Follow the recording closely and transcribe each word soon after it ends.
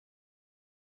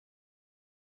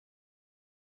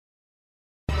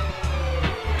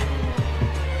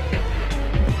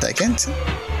second.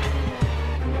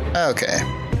 Okay.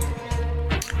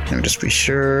 Let me just be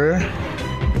sure.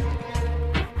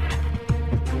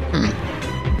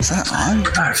 Is that on?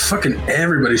 God, fucking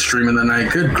everybody's streaming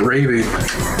tonight. Good gravy.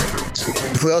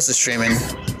 Who else is streaming?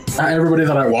 Everybody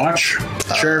that I watch.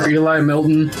 Sheriff Eli,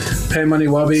 Milton, Pay Money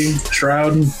Wubby,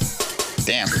 Shroud.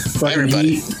 Damn. Fucking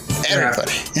Everybody. Heat.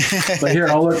 Everybody. Yeah. But here,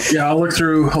 I'll look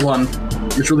through. Hold on.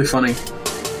 It's really funny.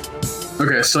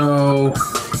 Okay, so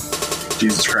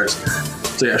Jesus Christ.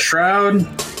 So yeah, Shroud,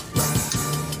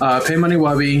 Pay Money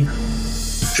Wubby,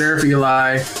 Sheriff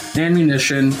Eli,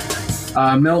 Ammunition,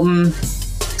 Milton,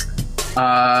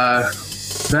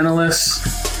 Venelis,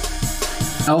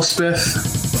 Elspeth,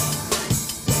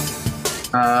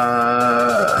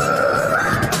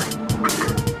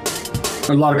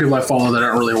 a lot of people I follow that I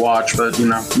don't really watch, but you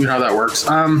know how that works.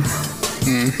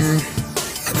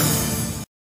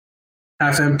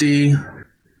 Half Empty,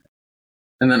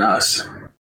 and then us.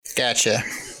 Gotcha.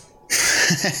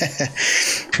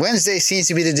 Wednesday seems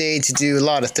to be the day to do a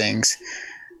lot of things.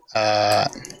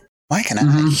 Why can I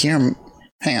not hear him?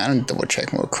 Hang on, I'm double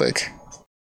checking real quick.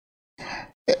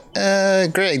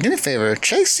 Greg, do me a favor.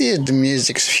 Check see if the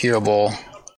music's hearable.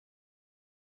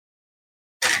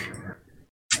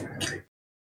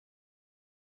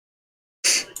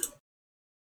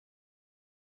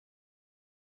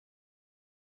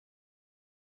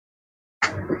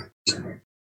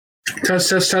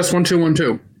 Test 1 2 1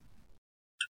 2.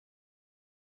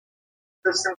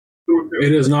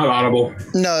 It is not audible.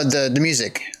 No, the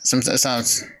music. Some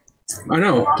sounds. I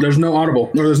know. There's no audible.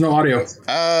 No, there's no audio.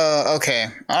 Oh, okay.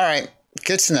 All right.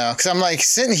 Good to know. Because I'm like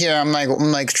sitting here. I'm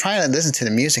like trying to listen to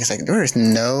the music. It's like there's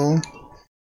no.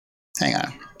 Hang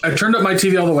on. I turned up my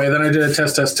TV all the way. Then I did a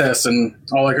test, and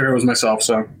all I could hear was myself.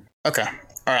 So. Okay.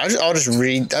 All right. I'll just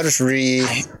re-add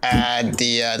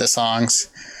the songs.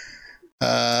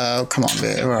 Come on,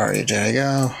 babe. Where are you? There you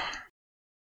go.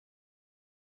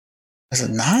 Is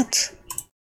it not?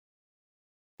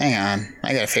 Hang on.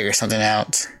 I gotta figure something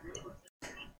out.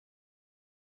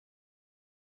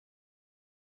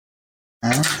 No,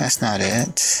 that's not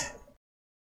it.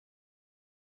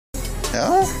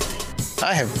 No?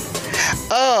 I have...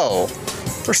 Oh!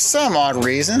 For some odd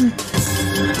reason.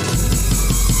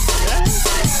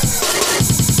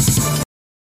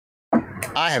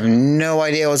 I have no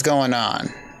idea what's going on.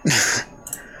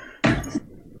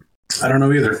 I don't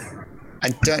know either. I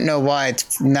don't know why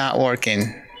it's not working.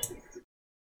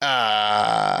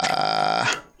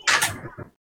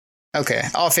 Okay,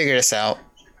 I'll figure this out.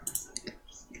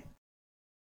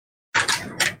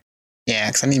 Yeah,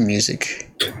 because I need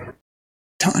music.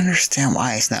 Don't understand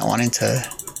why it's not wanting to.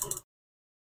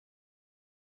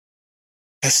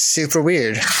 That's super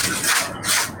weird.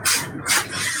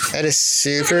 That is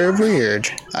super weird.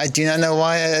 I do not know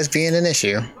why that's being an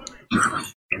issue.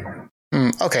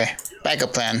 Okay,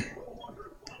 backup plan.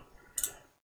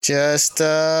 Just do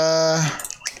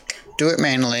it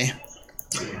manually.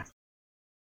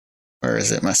 Where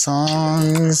is it? My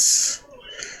songs.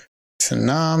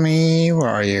 Tsunami, where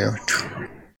are you?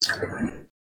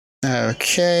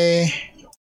 Okay.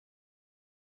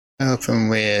 Open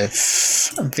with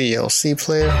VLC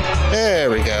player.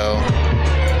 There we go.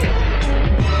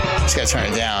 Just gotta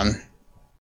turn it down.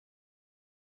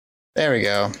 There we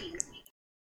go.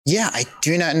 Yeah, I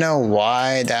do not know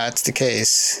why that's the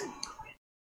case.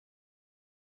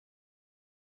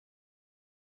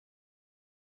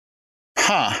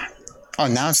 Huh. Oh,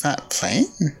 now it's not playing?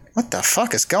 What the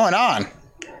fuck is going on?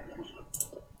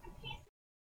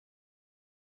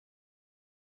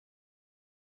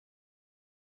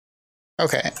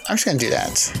 Okay, I'm just gonna do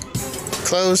that.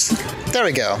 Close. There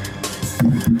we go.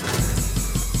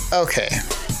 Okay.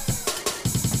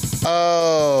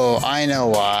 Oh, I know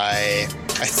why.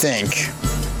 I think.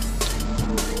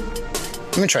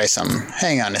 Let me try something.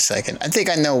 Hang on a second. I think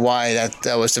I know why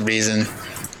that was the reason.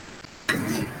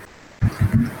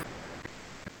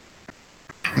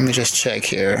 Let me just check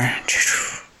here.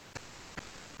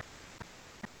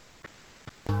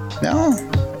 No?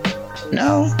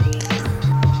 No?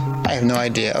 I have no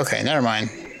idea. Okay, never mind.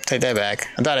 Take that back.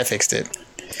 I thought I fixed it.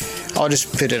 I'll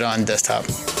just put it on desktop.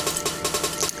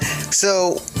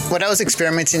 So, what I was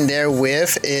experimenting there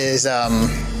with is I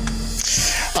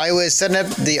was setting up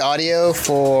the audio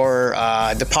for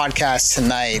the podcast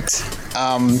tonight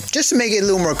just to make it a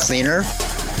little more cleaner.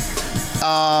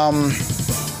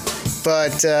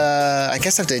 But I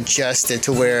guess I have to adjust it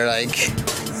to where, like,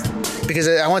 because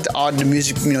I want the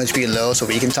music, to be low so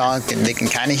we can talk and they can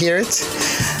kind of hear it.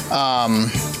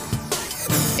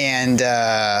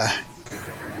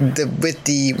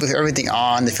 With everything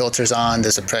on, the filters on,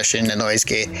 the suppression, the noise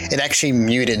gate, it actually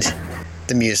muted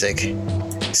the music.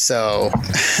 So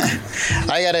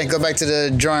I gotta go back to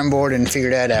the drawing board and figure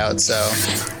that out. So,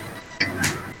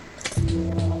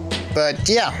 but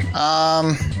yeah,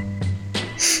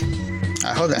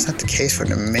 I hope that's not the case for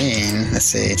the main. Let's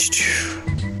see.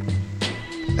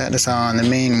 That is on. The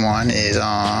main one is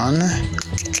on.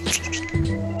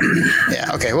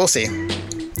 Yeah. Okay. We'll see.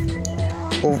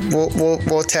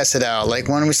 We'll test it out. Like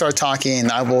when we start talking,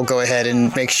 I will go ahead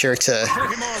and make sure to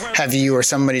have you or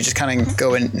somebody just kind of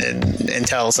go in and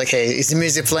tell us, like, hey, is the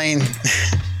music playing?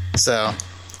 So.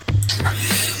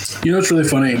 You know what's really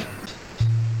funny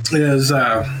is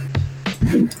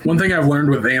one thing I've learned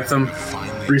with Anthem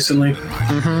recently.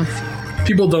 Mm-hmm.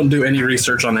 People don't do any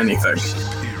research on anything.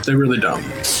 They really don't.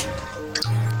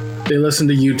 They listen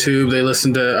to YouTube. They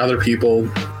listen to other people.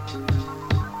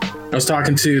 I was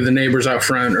talking to the neighbors out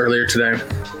front earlier today,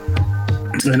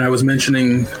 and I was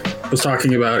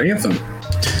talking about Anthem.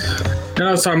 And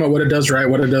I was talking about what it does right,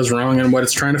 what it does wrong, and what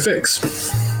it's trying to fix.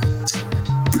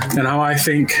 And how I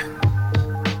think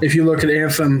if you look at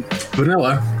Anthem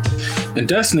Vanilla and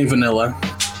Destiny Vanilla,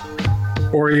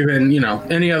 or even,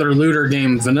 any other looter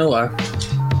game vanilla,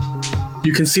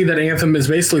 you can see that Anthem is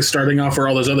basically starting off where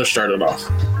all those others started off.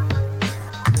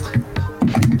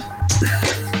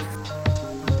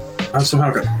 I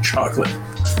somehow got chocolate.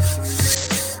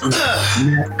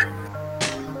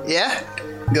 Yeah?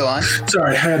 Go on.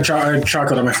 Sorry, I had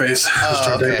chocolate on my face.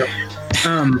 Oh, okay.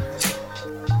 Come on.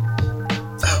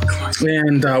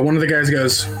 And one of the guys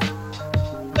goes,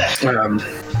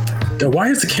 why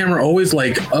is the camera always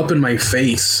up in my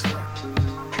face?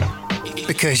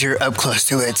 Because you're up close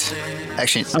to it.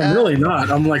 Actually, I'm really not.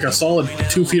 I'm like a solid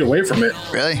 2 feet away from it.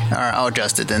 Really? All right, I'll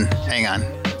adjust it then. Hang on.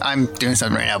 I'm doing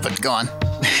something right now, but go on.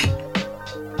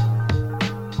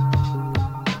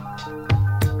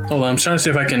 Hold on, I'm trying to see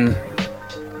if I can...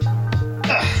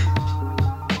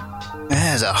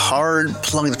 That is a hard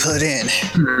plug to put in.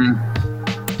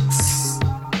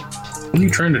 What are you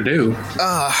trying to do?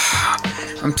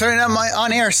 I'm turning on my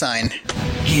on-air sign.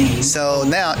 So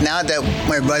now that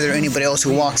my brother or anybody else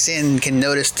who walks in can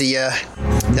notice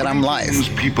that I'm live.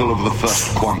 People of the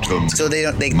first quantum. So they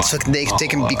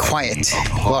can be quiet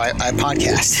while I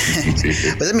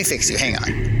podcast. But let me fix you. Hang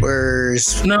on.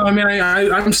 Where's? No, I mean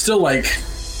I'm still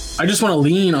I just want to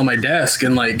lean on my desk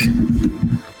and my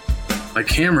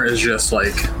camera is just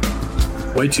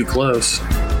way too close.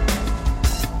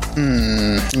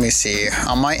 Let me see.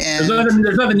 On my end,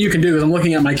 there's nothing you can do because I'm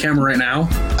looking at my camera right now.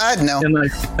 No.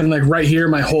 And right here,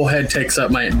 my whole head takes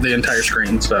up the entire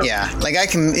screen. So yeah, I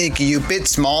can make you a bit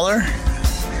smaller,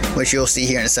 which you'll see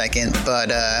here in a second. But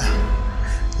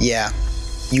yeah,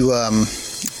 you I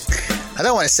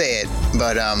don't want to say it,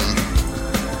 but I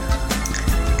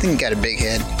think you got a big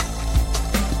head.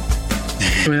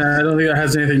 I mean, I don't think that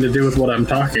has anything to do with what I'm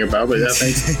talking about, but yeah,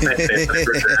 thanks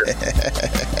for sure.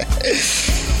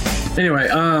 Anyway,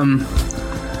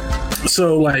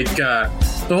 so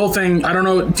the whole thing, I don't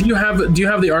know, do you have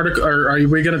the article, or are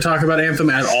we going to talk about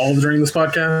Anthem at all during this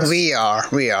podcast? We are,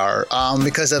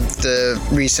 because of the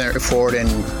recent report and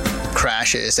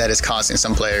crashes that is causing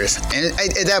some players. And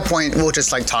at that point, we'll just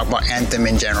talk about Anthem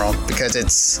in general, because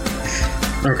it's...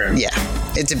 Okay. Yeah.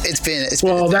 It's been that's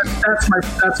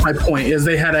my point, is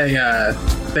they had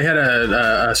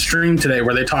a stream today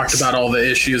where they talked about all the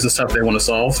issues and stuff they want to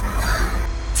solve.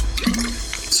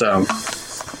 So,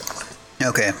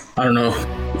 okay. I don't know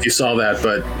if you saw that,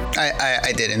 but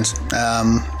I didn't.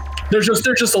 There's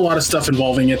just a lot of stuff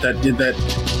involving it that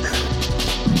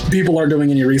people aren't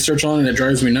doing any research on, and it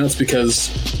drives me nuts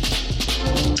because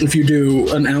if you do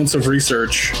an ounce of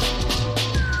research,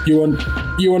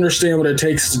 you understand what it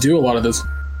takes to do a lot of this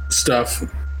stuff.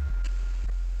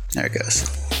 There it goes.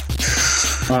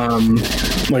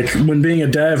 When being a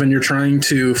dev and you're trying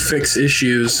to fix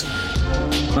issues,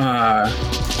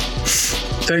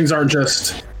 things aren't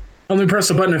just, let me press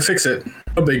a button and fix it.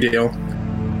 No big deal.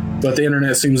 But the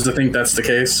internet seems to think that's the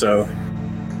case, so.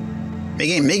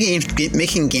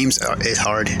 Making games is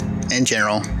hard in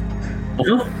general.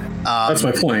 Uh-huh. That's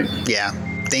my point. Yeah.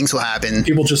 Things will happen.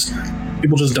 People just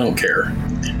don't care.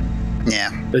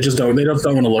 Yeah. They just don't want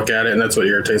to look at it, and that's what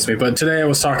irritates me. But today I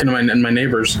was talking to my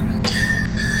neighbors, and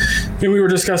we were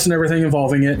discussing everything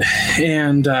involving it,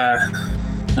 and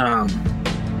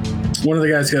one of the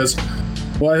guys goes,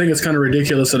 well, I think it's kind of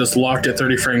ridiculous that it's locked at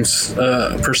 30 frames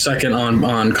per second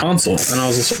on console. And I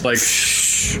was just like,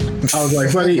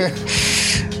 buddy,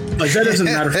 that doesn't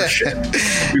matter for shit.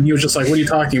 And he was just like, what are you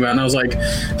talking about? And I was like,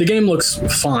 the game looks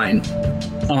fine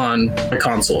on a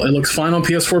console. It looks fine on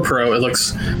PS4 Pro. It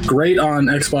looks great on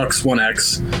Xbox One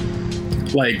X.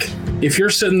 If you're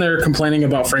sitting there complaining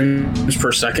about frames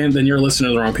per second, then you're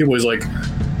listening to the wrong people. He's like,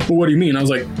 well, what do you mean? I was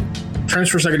like, frames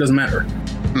per second doesn't matter.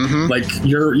 Like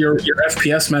your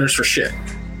FPS matters for shit.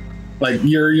 Like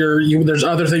there's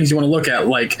other things you want to look at,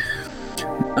 like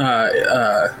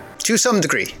to some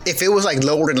degree. If it was like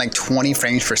lower than like 20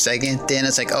 frames per second, then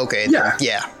it's like, okay,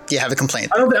 yeah, you have a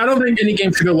complaint. I don't think any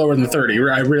game should go lower than 30,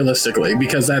 right? Realistically,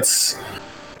 because that's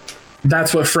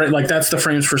that's the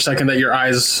frames per second that your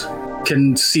eyes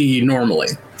can see normally.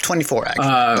 24 actually,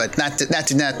 but not to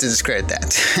discredit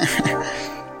that.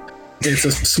 It's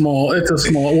a small,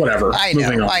 whatever. I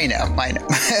know.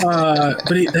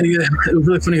 But it was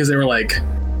really funny because they were like,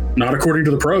 not according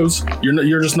to the pros.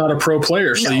 You're just not a pro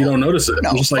player, so you don't notice it.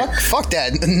 No, I'm just fuck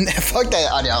that. Fuck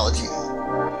that ideology.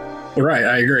 Right,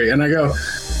 I agree. And I go,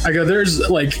 there's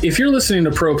like, if you're listening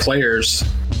to pro players,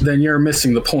 then you're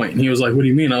missing the point. And he was like, what do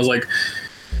you mean? I was like,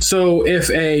 so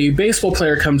if a baseball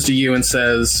player comes to you and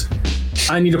says,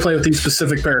 I need to play with these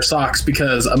specific pair of socks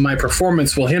because my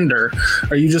performance will hinder,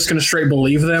 are you just going to straight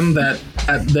believe them that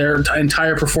their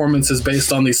entire performance is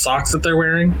based on these socks that they're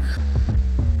wearing?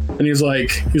 And he's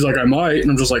like, I might. And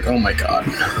I'm just like, oh my God.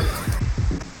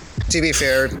 To be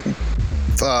fair,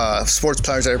 sports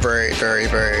players are very, very,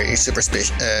 very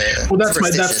superstitious. Well, that's the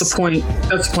point.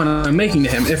 That's the point I'm making to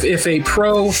him. If a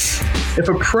pro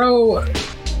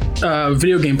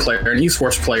video game player, an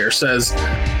esports player, says,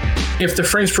 if the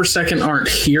frames per second aren't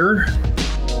here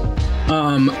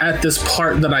at this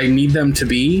part that I need them to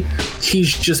be,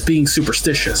 he's just being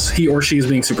superstitious. He or she is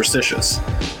being superstitious.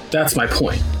 That's my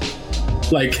point.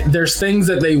 Like, there's things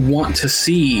that they want to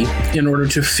see in order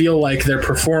to feel like their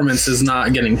performance is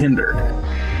not getting hindered.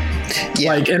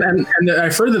 Yeah. Like, and I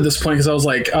furthered this point because I was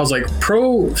like,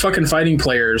 pro fucking fighting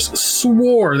players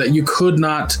swore that you could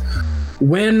not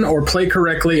win or play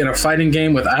correctly in a fighting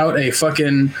game without a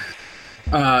fucking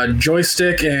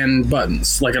joystick and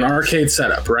buttons, like an arcade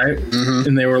setup, right?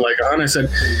 And they were like, oh, and I said,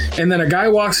 and then a guy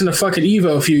walks into fucking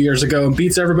Evo a few years ago and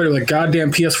beats everybody with a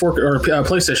goddamn PS4 or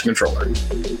PlayStation controller.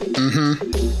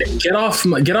 Get off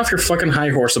your fucking high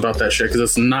horse about that shit, because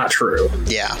it's not true.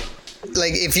 Yeah,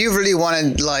 like if you really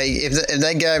wanted, like if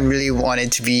that guy really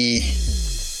wanted to be,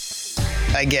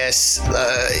 I guess,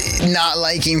 not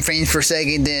liking frames per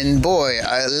second, then boy,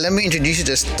 let me introduce you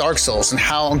to Dark Souls and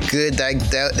how good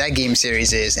that game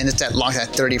series is. And it's that long,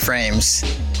 at 30 frames,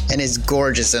 and it's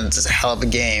gorgeous, and it's a hell of a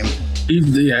game.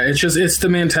 Yeah, it's the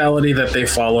mentality that they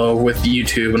follow with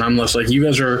YouTube, and I'm just like, you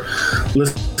guys are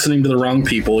listening to the wrong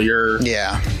people.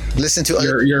 Listen to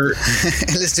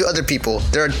listen to other people.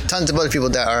 There are tons of other people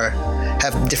that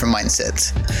have different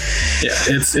mindsets. Yeah,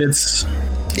 it's.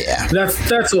 Yeah,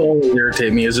 that's what will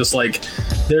irritate me, is just like,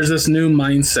 there's this new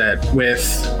mindset with,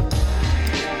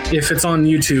 if it's on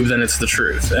YouTube, then it's the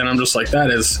truth, and I'm just like,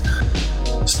 that is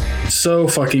so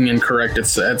fucking incorrect.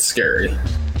 It's scary.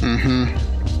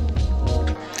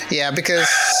 Yeah, because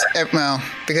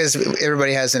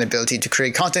everybody has an ability to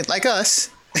create content like us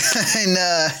and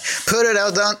put it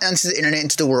out onto the internet,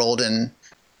 into the world, and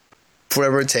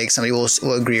whatever it takes, somebody will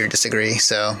agree or disagree.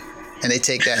 So. And they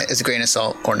take that as a grain of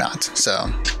salt or not. So,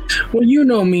 well, you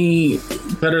know me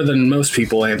better than most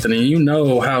people, Anthony. You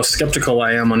know how skeptical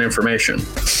I am on information.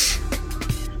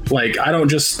 Like, I don't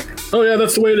just, oh yeah,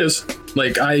 that's the way it is.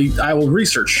 Like, I will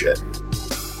research shit.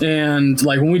 And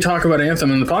like, when we talk about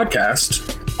Anthem in the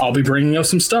podcast, I'll be bringing up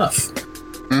some stuff.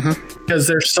 Because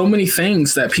there's so many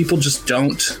things that people just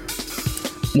don't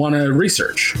want to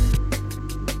research.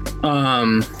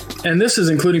 And this is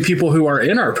including people who are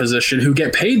in our position who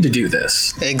get paid to do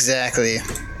this. Exactly.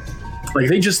 Like,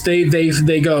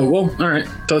 they go, well, all right,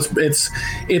 so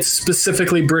it's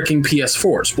specifically bricking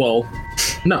PS4s. Well,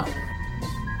 no,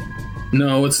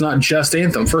 it's not just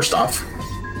Anthem. First off,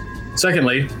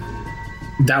 secondly,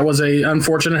 that was a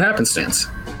unfortunate happenstance.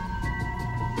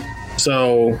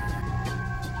 So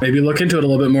maybe look into it a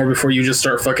little bit more before you just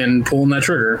start fucking pulling that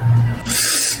trigger.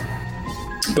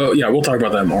 But yeah, we'll talk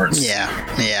about that more. Yeah.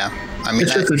 I mean,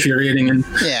 it's just infuriating, and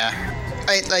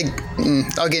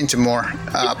I'll get into more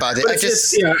about it. I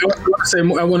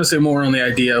want to say more on the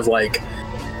idea of like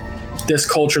this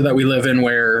culture that we live in,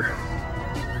 where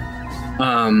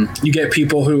you get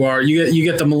people who are you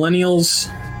get the millennials.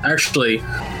 Actually,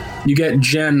 you get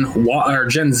Gen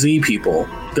Z people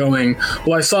going,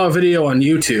 well, I saw a video on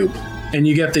YouTube. And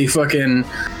you get the fucking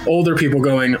older people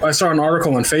going, I saw an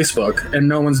article on Facebook, and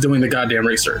no one's doing the goddamn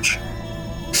research.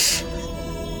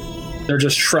 They're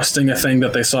just trusting a thing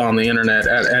that they saw on the internet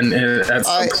at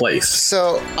some place.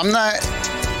 So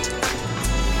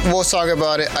we'll talk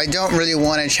about it. I don't really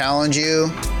want to challenge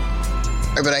you,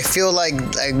 but I feel like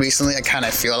recently I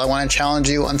want to challenge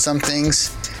you on some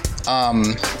things.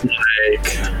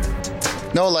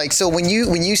 No, like, so when you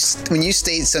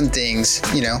state some things,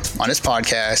 you know, on this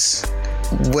podcast,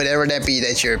 whatever that be,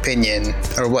 that's your opinion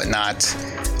or whatnot.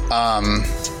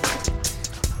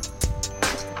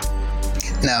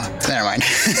 No, never mind.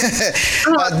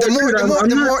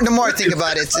 The more I think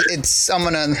about it, I'm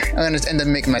gonna end up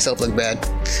making myself look bad.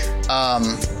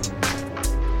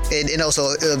 It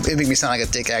also makes me sound like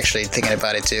a dick actually thinking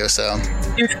about it too. So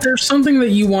if there's something that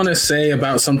you want to say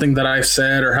about something that I've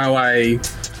said or how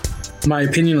my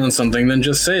opinion on something, then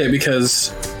just say it,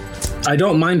 because I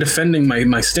don't mind defending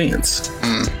my stance.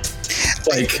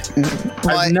 Like,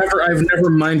 I've never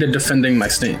minded defending my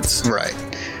stance. Right.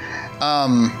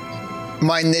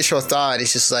 My initial thought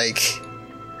is just like,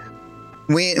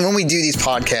 when we do these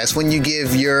podcasts, when you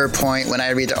give your point, when I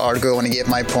read the article, when I give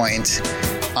my point,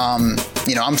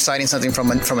 you know, I'm citing something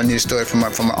from a news story, from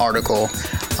an article.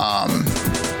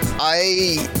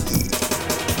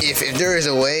 If there is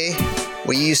a way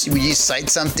where you cite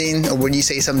something, or when you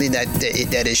say something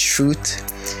that is truth,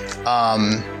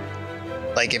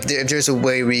 like if there's a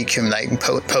way where you can like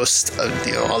post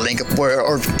a link up where,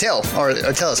 or tell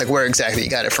us like where exactly you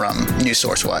got it from, news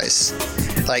source wise.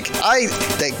 Like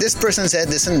this person said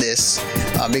this and this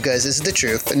because this is the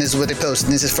truth, and this is what they post,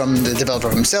 and this is from the developer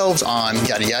themselves on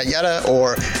yada yada yada,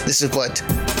 or this is what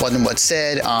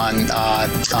said on.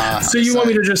 So you want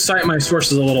me to just cite my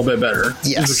sources a little bit better?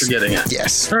 Yes. Is what you're getting at?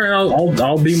 Yes. All right,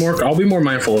 I'll be more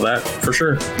mindful of that for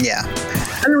sure. Yeah.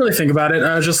 I didn't really think about it.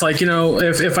 I was just like, you know,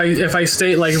 if I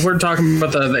state, like, if we're talking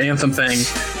about the Anthem thing,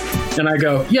 and I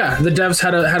go, yeah, the devs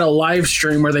had a live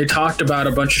stream where they talked about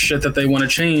a bunch of shit that they want to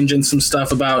change and some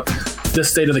stuff about the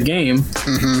state of the game.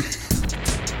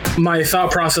 Mm-hmm. My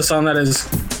thought process on that is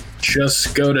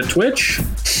just go to Twitch.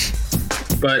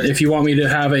 But if you want me to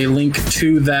have a link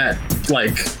to that,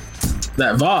 like,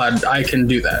 that VOD, I can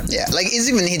do that. Yeah, like, it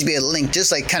doesn't even need to be a link.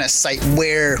 Just like kind of cite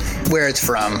where it's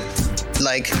from.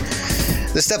 Like,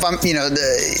 the stuff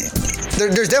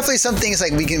there's definitely some things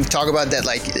like we can talk about that,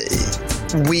 like,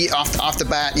 we off the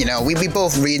bat, you know, we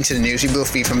both read into the news, we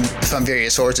both read from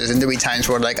various sources, and there'll be times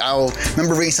where, like, I'll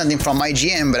remember reading something from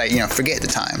IGN, but I, you know, forget at the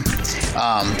time.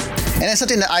 And that's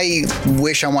something that I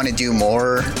wish I want to do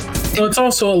more. So it's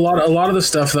also a lot of the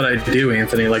stuff that I do,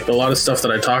 Anthony, like a lot of stuff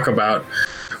that I talk about,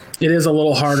 it is a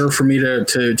little harder for me to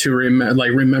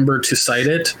remember to cite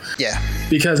it. Yeah.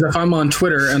 Because if I'm on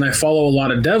Twitter and I follow a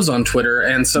lot of devs on Twitter,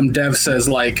 and some dev says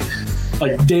like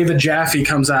David Jaffe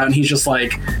comes out and he's just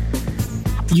like,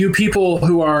 you people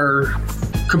who are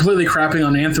completely crapping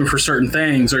on Anthem for certain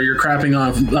things, or you're crapping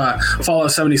on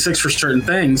Fallout 76 for certain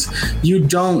things, you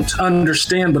don't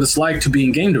understand what it's like to be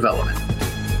in game development.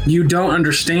 You don't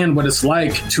understand what it's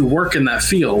like to work in that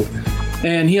field.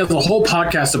 And he has a whole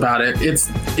podcast about it. It's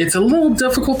a little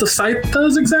difficult to cite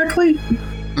those exactly.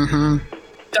 Mm-hmm.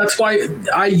 That's why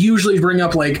I usually bring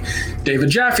up, like, David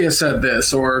Jaffe has said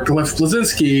this, or Cliff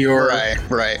Bleszinski, or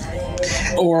right,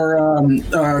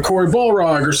 or Cory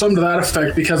Bullrog, or something to that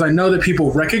effect, because I know that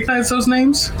people recognize those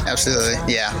names.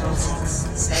 Absolutely, yeah.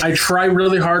 I try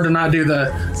really hard to not do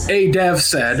the "a dev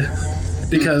said,"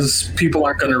 because people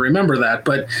aren't going to remember that.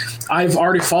 But I've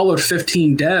already followed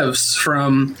 15 devs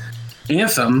from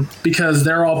Anthem, because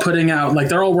they're all putting out, like,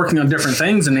 they're all working on different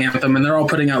things in Anthem, and they're all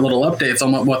putting out little updates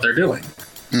on what they're doing.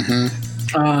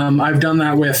 Mm-hmm. I've done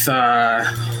that with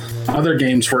other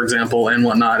games, for example, and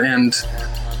whatnot, and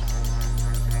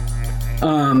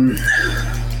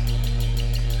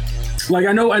like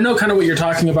I know kind of what you're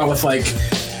talking about with, like,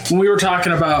 when we were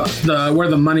talking about where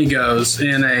the money goes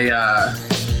in the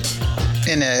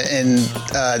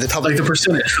public, like the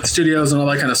percentage for the studios and all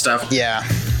that kind of stuff. Yeah.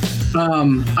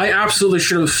 I absolutely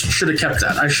should have kept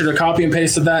that. I should have copy and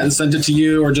pasted that and sent it to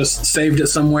you, or just saved it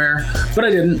somewhere, but I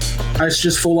didn't. I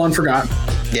just full on forgot.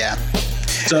 Yeah.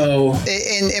 So,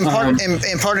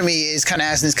 and part of me is kind of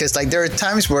asking this because, like, there are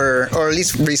times where, or at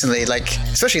least recently, like,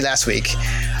 especially last week,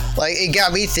 like, it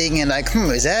got me thinking, like,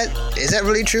 is that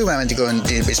really true? I went to go and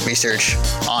do research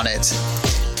on it.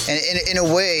 And in a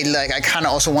way, like, I kind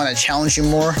of also want to challenge you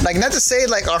more. Like, not to say,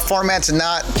 like, our format's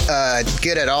not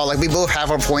good at all. Like, we both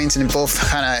have our points and both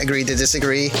kind of agree to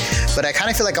disagree. But I kind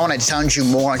of feel like I want to challenge you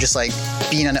more on just, like,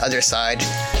 being on the other side.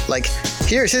 Like,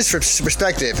 here's his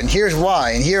perspective, and here's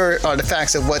why, and here are the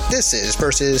facts of what this is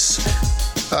versus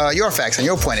your facts and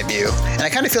your point of view. And I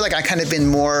kind of feel like I kind of been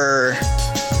more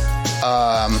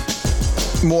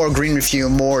agreeing with you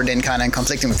more than kind of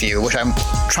conflicting with you, which I'm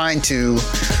trying to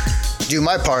do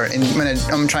my part, and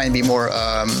I'm trying to be more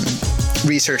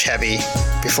research heavy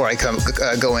before I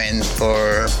go in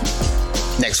for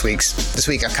next week's. This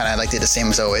week I kind of did the same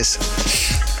as always.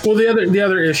 Well, the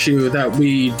other issue that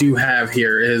we do have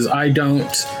here is I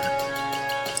don't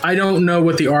I don't know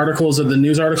what the articles of the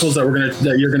news articles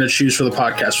that you're gonna choose for the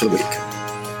podcast for the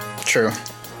week. True.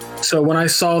 So when I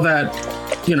saw that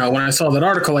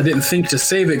article, I didn't think to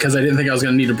save it because I didn't think I was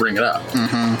going to need to bring it up.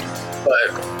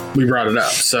 But we brought it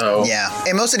up. So yeah,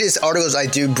 and most of these articles I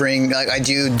do bring, like I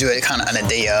do it kind of on a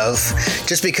day of,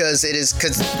 just because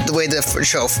the way the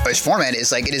show is formatted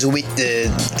is like it is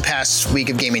the past week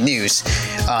of gaming news.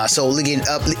 So leading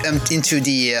up into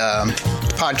the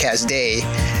podcast day,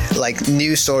 like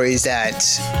news stories that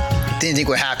didn't think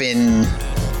would happen,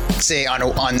 say on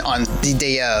the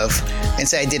day of, and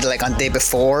say I did it like on the day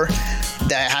before,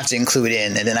 that I have to include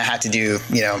in, and then I have to do,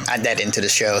 add that into the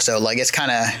show. So like it's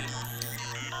kind of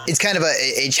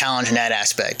a challenge in that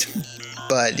aspect.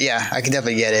 But yeah, I can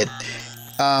definitely get it.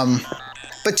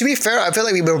 But to be fair, I feel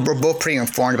like we're both pretty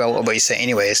informed about what you say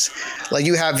anyways. Like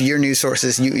you have your news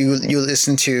sources, you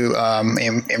listen to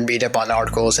and read up on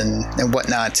articles and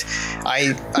whatnot.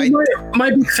 My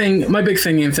big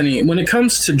thing, Anthony, when it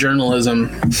comes to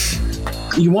journalism,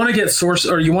 you want to get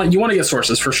you want to get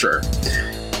sources for sure.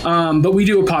 But we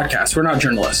do a podcast. We're not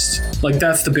journalists. Like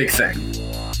that's the big thing.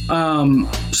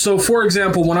 So for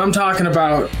example, when I'm talking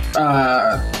about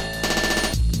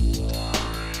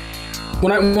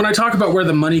when I talk about where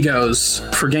the money goes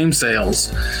for game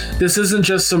sales, this isn't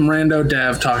just some rando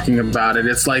dev talking about it.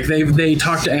 It's like they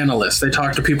talk to analysts, they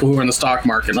talk to people who are in the stock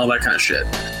market and all that kind of shit.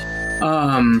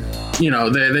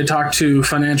 They talk to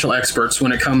financial experts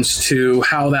when it comes to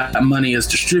how that money is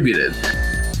distributed.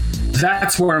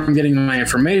 That's where I'm getting my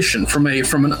information from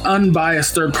an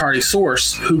unbiased third-party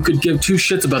source who could give two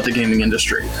shits about the gaming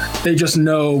industry. They just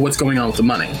know what's going on with the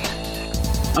money.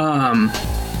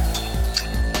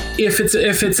 If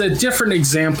it's a different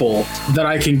example that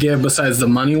I can give besides the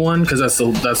money one, because that's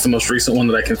the most recent one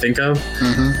that I can think of.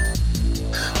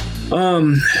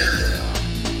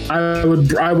 I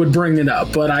would bring it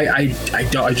up, but I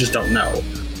just don't know.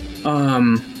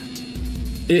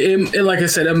 It like I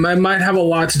said, it might have a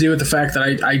lot to do with the fact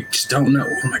that I just don't know.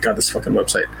 Oh my god, this fucking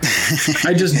website!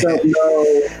 I just don't know.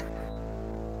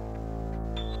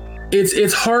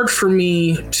 It's hard for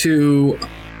me to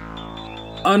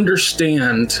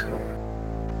understand.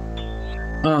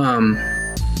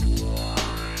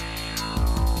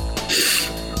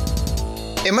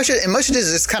 And much of this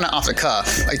is kind of off the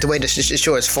cuff, like the way the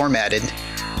show is formatted.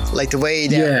 Like the way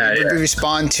that we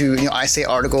respond to, I say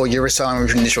article, you respond with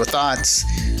your initial thoughts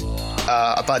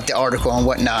about the article and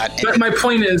whatnot. But my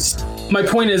point is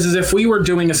if we were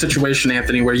doing a situation,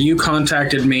 Anthony, where you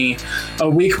contacted me a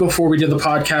week before we did the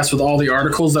podcast with all the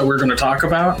articles that we're going to talk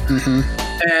about,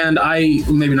 and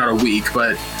maybe not a week,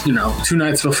 but 2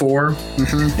 nights before,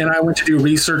 and I went to do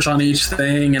research on each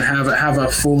thing and have a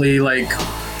fully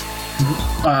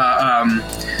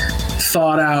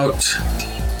thought out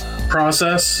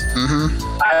process,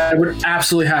 I would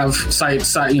absolutely have I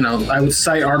would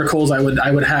cite articles. I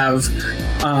would have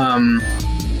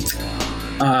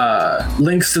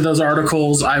links to those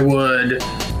articles. I'd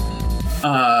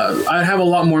have a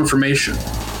lot more information.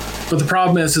 But the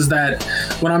problem is that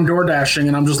when I'm door dashing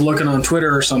and I'm just looking on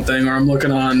Twitter or something, or I'm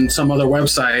looking on some other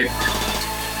website,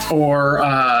 or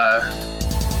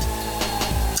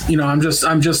I'm just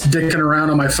dicking around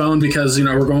on my phone because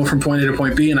we're going from point A to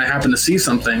point B and I happen to see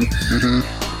something.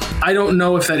 I don't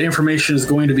know if that information is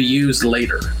going to be used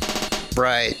later.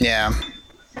 Right. Yeah.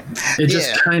 It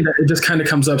just kind of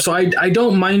comes up. So I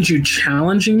don't mind you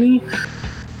challenging me,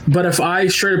 but if I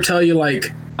straight up tell you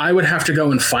I would have to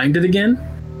go and find it again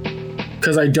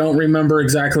because I don't remember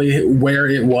exactly where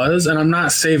it was, and I'm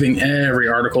not saving every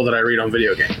article that I read on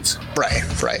video games. Right.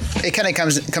 It kind of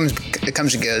comes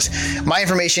and goes. My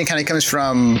information kind of comes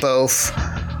from both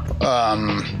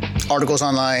articles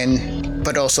online,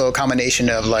 but also a combination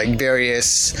of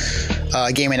various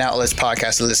gaming outlets,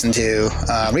 podcasts to listen to.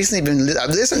 Recently, I've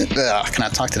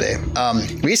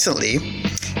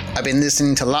been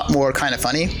listening to a lot more Kind of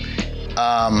Funny.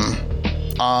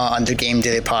 On the Game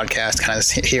Daily podcast, kind of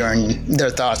hearing their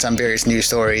thoughts on various news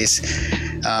stories.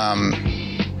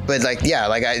 But I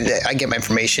get my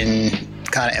information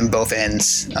kind of in both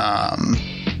ends.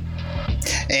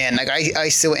 And I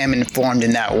still am informed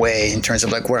in that way in terms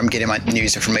of where I'm getting my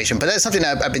news information. But that's something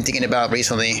I've been thinking about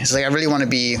recently. It's I really want to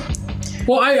be.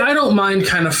 Well, I don't mind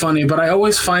Kind of Funny, but I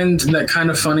always find that Kind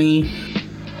of Funny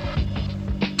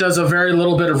does a very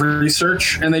little bit of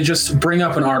research and they just bring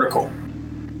up an article.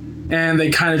 And they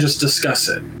kind of just discuss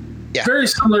it. Yeah. Very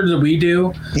similar to we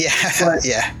do. Yeah. But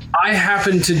yeah. I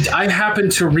happen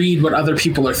to read what other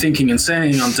people are thinking and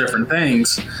saying on different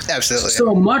things. Absolutely.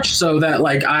 So much so that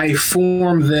like I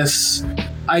form this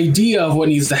idea of what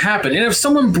needs to happen. And if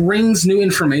someone brings new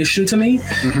information to me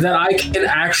that I can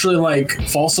actually like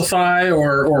falsify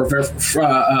or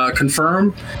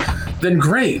confirm, then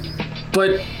great.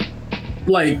 But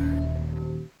like,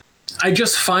 I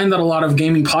just find that a lot of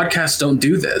gaming podcasts don't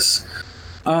do this.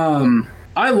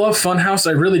 I love Funhouse,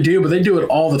 I really do, but they do it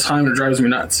all the time and it drives me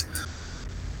nuts.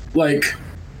 Like,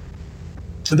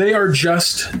 they are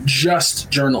just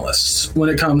journalists when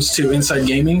it comes to inside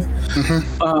gaming.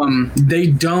 They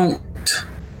don't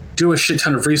do a shit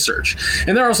ton of research,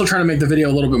 and they're also trying to make the video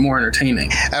a little bit more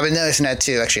entertaining. I've been noticing that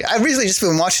too, actually. I've recently just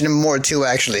been watching them more too,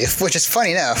 actually, which is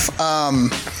funny enough.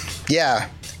 Yeah,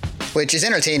 which is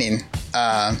entertaining.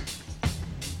 Yeah.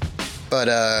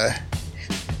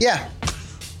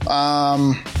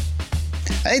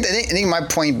 I think my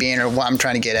point being, or what I'm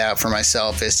trying to get out for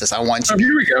myself, is just I want to. Oh,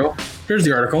 here we go. Here's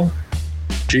the article.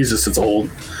 Jesus, it's old.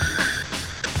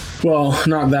 Well,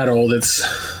 not that old. It's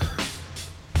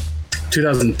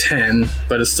 2010,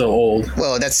 but it's still old.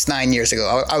 Well, that's 9 years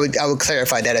ago. I would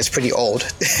clarify that as pretty old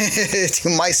to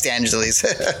my standards, at least.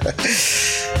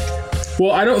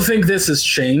 Well, I don't think this has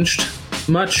changed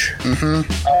much.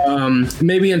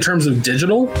 Maybe in terms of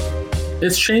digital,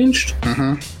 it's changed.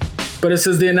 But it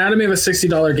says the anatomy of a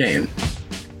 $60 game.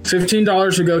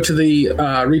 $15 would go to the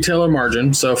retailer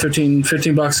margin, so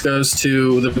 $15 goes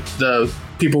to the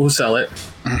people who sell it.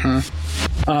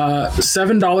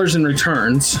 $7 in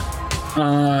returns,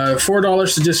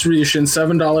 $4 to distribution,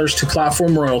 $7 to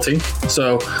platform royalty.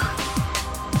 So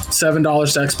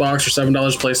 $7 to Xbox, or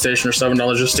 $7 to PlayStation, or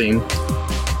 $7 to Steam.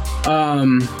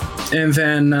 And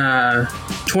then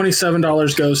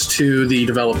 $27 goes to the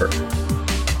developer.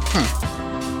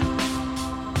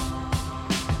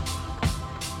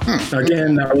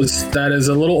 Again, that is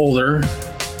a little older.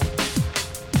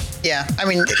 Yeah, I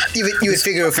mean, you would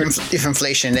figure if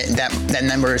inflation that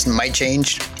numbers might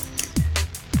change.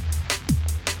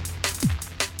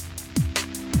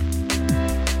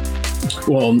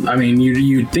 Well, I mean,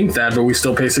 you'd think that, but we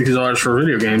still pay $60 for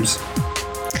video games.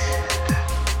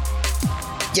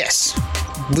 Yes,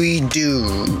 we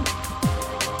do.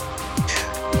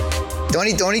 The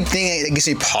only thing that gives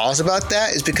me pause about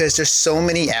that is because there's so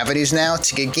many avenues now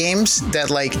to get games that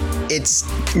like it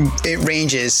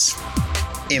ranges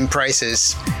in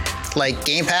prices. Like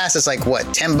Game Pass is like what,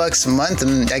 $10 a month,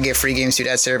 and I get free games through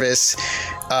that service.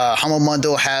 Humble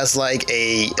Bundle has like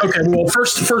a okay. Well,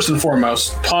 first and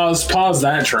foremost, pause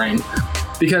that train,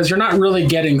 because you're not really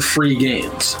getting free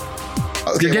games.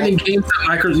 Okay, you're getting games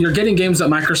that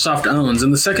Microsoft owns,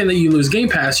 and the second that you lose Game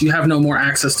Pass, you have no more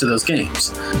access to those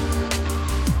games.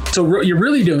 So what you're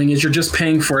really doing is you're just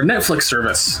paying for a Netflix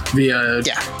service via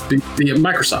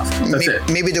Microsoft. That's it.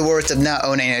 Maybe the worst of not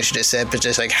owning, I should have said, but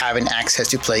just like having access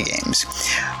to play games.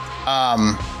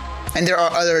 And there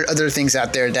are other things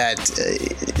out there that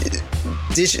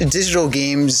digital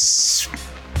games,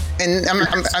 and I'm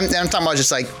talking about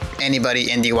just like anybody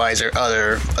indie-wise or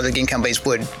other game companies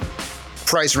would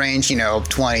price range,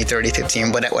 20, 30,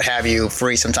 15, what have you,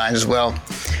 free sometimes as well.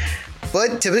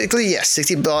 But typically, yes,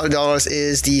 $60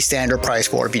 is the standard price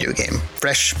for a video game.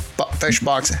 Fresh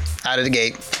box out of the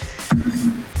gate.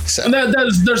 So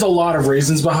there's a lot of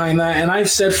reasons behind that, and I've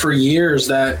said for years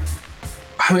that,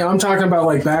 I mean, I'm talking about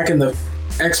like back in the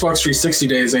Xbox 360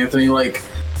 days, Anthony, like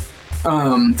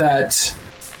that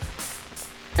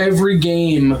every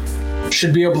game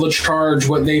should be able to charge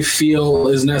what they feel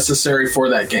is necessary for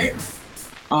that game.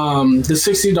 The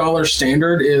 $60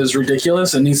 standard is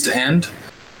ridiculous and needs to end.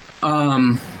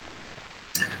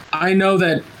 I know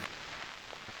that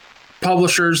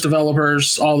publishers,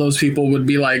 developers, all those people would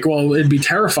be like, well, it'd be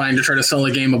terrifying to try to sell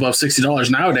a game above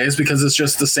 $60 nowadays because it's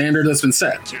just the standard that's been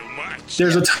set.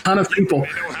 There's a ton of people,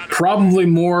 probably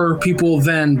more people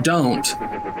than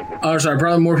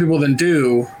probably more people than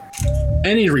do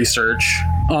any research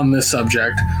on this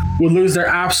subject would lose their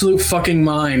absolute fucking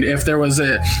mind if there was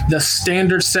the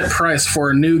standard set price for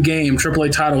a new game,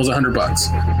 AAA title, was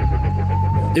 $100.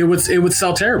 It would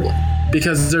sell terribly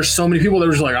because there's so many people that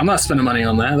are just like, I'm not spending money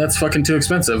on that. That's fucking too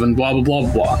expensive, and blah, blah, blah,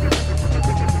 blah.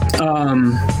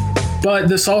 But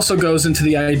this also goes into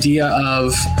the idea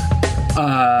of,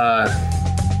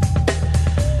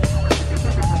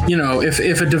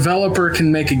 if a developer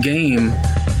can make a game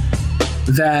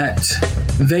that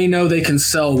they know they can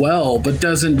sell well, but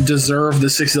doesn't deserve the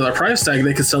 $60 price tag,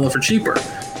 they could sell it for cheaper.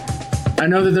 I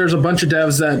know that there's a bunch of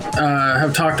devs that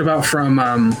have talked about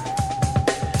from...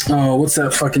 what's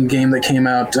that fucking game that came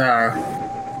out?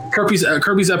 Kirby's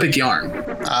Epic Yarn.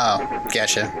 Oh,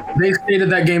 gotcha. They stated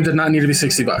that game did not need to be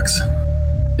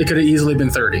 $60. It could have easily been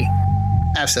 $30.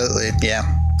 Absolutely, yeah.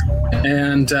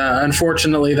 And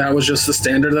unfortunately, that was just the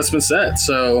standard that's been set.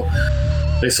 So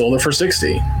they sold it for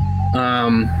 $60.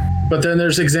 But then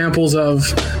there's examples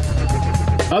of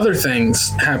other things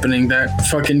happening that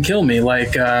fucking kill me,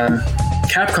 like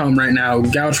Capcom right now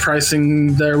gouge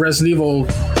pricing their Resident Evil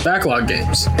backlog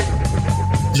games.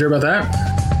 Did you hear about that?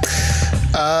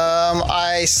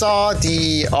 I saw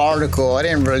the article. I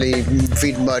didn't really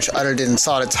read much other than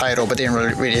saw the title, but didn't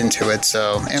really read into it.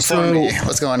 So inform me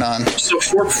what's going on. So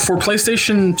for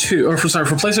PlayStation 2, or for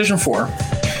PlayStation 4,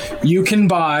 you can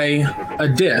buy a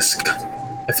disc.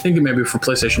 I think it may be for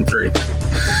PlayStation 3.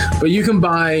 But you can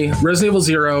buy Resident Evil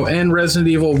 0 and Resident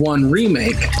Evil 1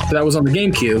 Remake that was on the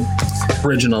GameCube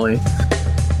originally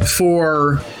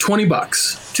for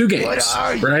 $20. 2 games,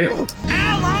 right?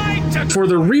 For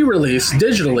the re-release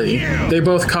digitally, they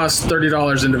both cost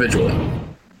 $30 individually.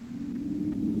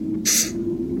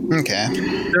 Okay.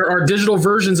 There are digital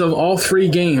versions of all 3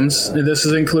 games. And this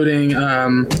is including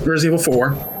Resident Evil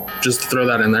 4, just to throw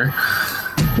that in there,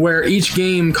 where each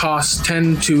game costs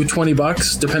 $10 to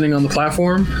 $20 depending on the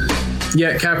platform.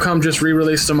 Yet Capcom just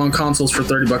re-released them on consoles for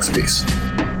 $30 a piece.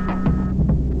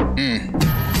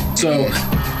 So,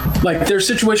 like, there's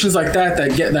situations like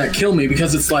that kill me,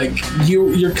 because it's like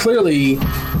you're clearly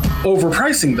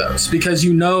overpricing those, because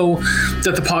you know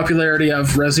that the popularity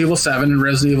of Resident Evil 7 and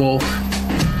Resident Evil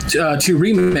 2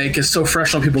 Remake is so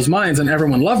fresh on people's minds, and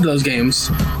everyone loved those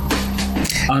games,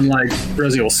 unlike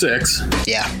Resident Evil 6.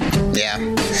 Yeah.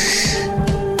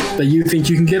 That you think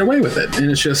you can get away with it, and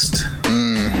it's just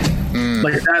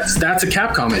like that's a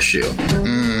Capcom issue.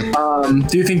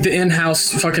 Do you think the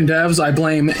in-house fucking devs, I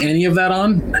blame any of that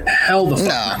on? Hell the fuck.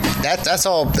 No, that's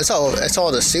all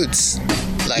the suits.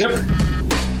 Like, yep.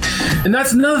 And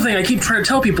that's another thing I keep trying to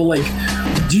tell people, like,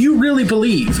 do you really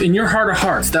believe in your heart of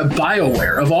hearts that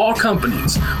BioWare, of all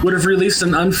companies, would have released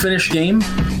an unfinished game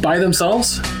by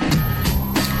themselves?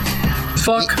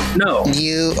 Fuck no.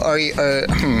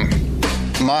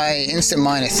 My instant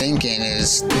mind of thinking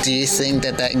is, do you think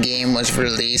that game was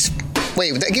released?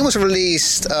 Wait, that game was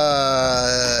released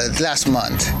last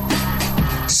month.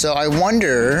 So I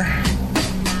wonder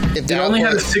if that It only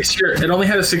had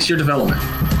a 6-year development.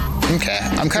 Okay,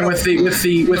 I'm kind of with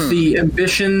the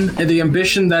ambition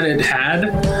that it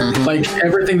had, like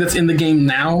everything that's in the game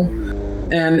now,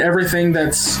 and everything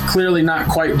that's clearly not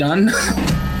quite done.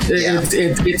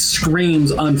 It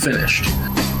screams unfinished.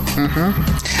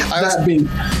 I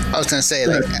was gonna say,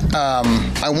 like,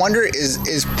 I wonder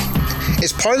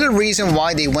is part of the reason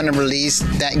why they want to release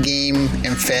that game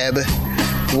in Feb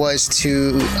was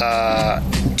to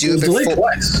do it before.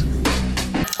 Twice.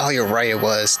 Oh, you're right. It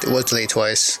was delayed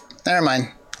twice. Never mind.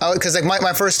 Oh, because like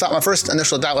my first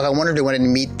initial thought was, I wondered if they wanted to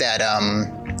meet that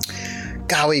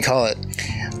God, what do you call it?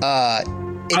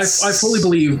 I fully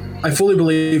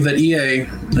believe that EA.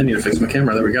 I need to fix my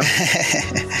camera. There we go.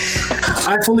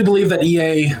 I fully believe that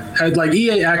EA had, like,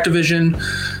 EA, Activision,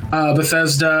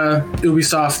 Bethesda,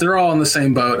 Ubisoft. They're all in the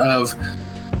same boat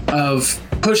of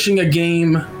pushing a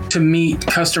game to meet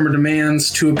customer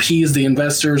demands to appease the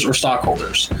investors or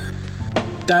stockholders.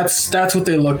 That's what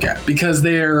they look at, because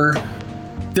they're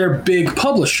big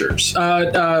publishers.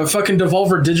 Fucking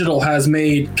Devolver Digital has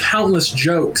made countless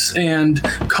jokes and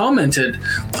commented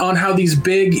on how these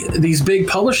big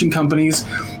publishing companies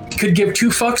could give 2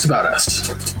 fucks about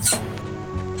us.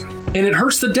 And it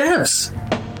hurts the devs.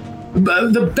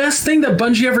 The best thing that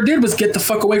Bungie ever did was get the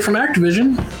fuck away from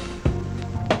Activision.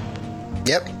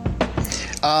 Yep.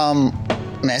 Man,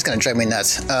 it's gonna drive me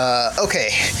nuts.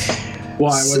 Okay.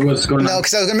 Why? What's going on? No,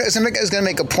 because I was gonna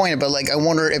make a point, but like, I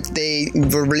wonder if they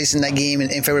were releasing that game in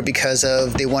February because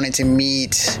of they wanted to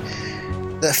meet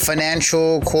the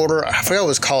financial quarter. I forgot what it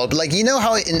was called, but like, you know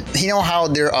how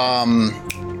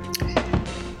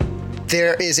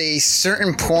there is a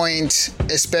certain point,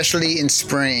 especially in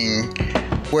spring,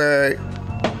 where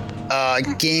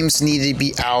games need to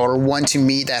be out or want to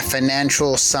meet that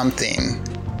financial something.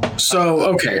 So,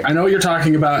 okay, I know what you're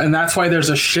talking about, and that's why there's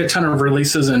a shit ton of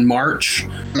releases in March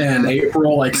and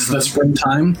April, like the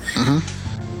springtime.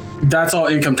 That's all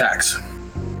income tax.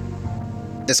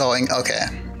 That's all. Okay.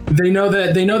 They know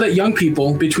that young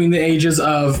people between the ages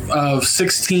of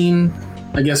 16,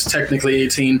 I guess technically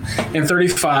 18, and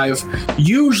 35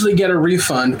 usually get a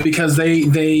refund, because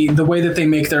the way that they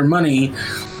make their money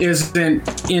is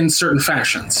in certain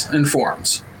fashions and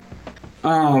forms.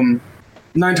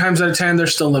 9 times out of 10, they're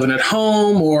still living at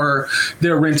home, or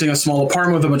they're renting a small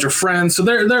apartment with a bunch of friends, so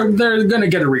they're going to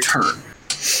get a return.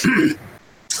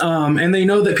 And they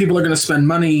know that people are going to spend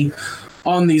money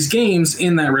on these games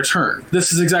in that return.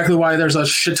 This is exactly why there's a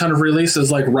shit ton of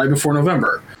releases like right before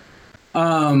November.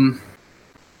 I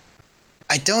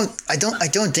don't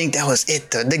think that was it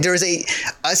though. Like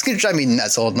it's gonna drive me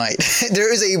nuts all night.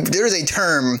 there is a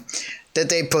term that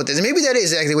they put this, and maybe that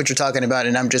is exactly what you're talking about,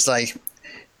 and I'm just like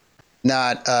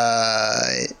not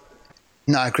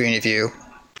agreeing with you.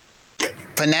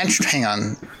 Financial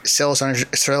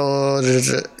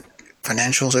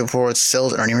reports,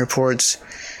 sales earning reports.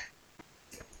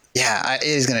 Yeah, it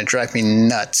is gonna drive me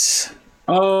nuts.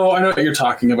 Oh, I know what you're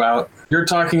talking about. You're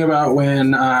talking about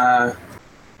when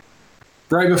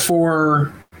right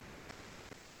before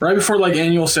like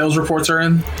annual sales reports are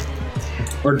in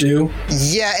or due.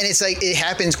 Yeah, and it's like it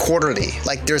happens quarterly.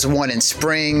 Like there's one in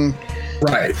spring.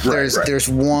 Right. There's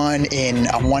one in,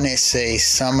 I want to say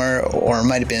summer, or it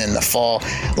might have been in the fall.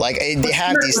 Like they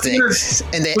have these things,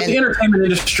 and the entertainment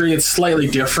industry, it's slightly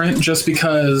different, just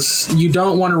because you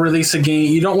don't want to release a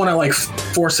game. You don't want to like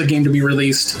force a game to be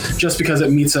released just because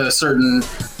it meets a certain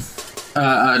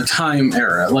time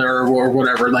era or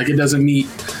whatever. Like it doesn't meet.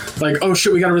 Like, oh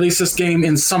shit, we got to release this game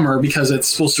in summer because it's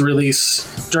supposed to release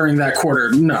during that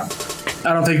quarter. No,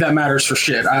 I don't think that matters for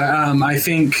shit. I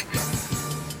think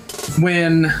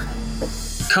when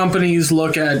companies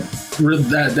look at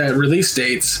that release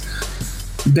dates,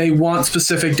 they want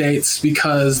specific dates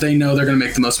because they know they're going to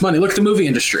make the most money. Look at the movie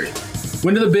industry.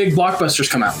 When do the big blockbusters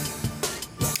come out?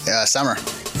 Summer.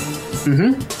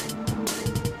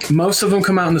 Mm-hmm. Most of them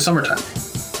come out in the summertime.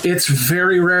 It's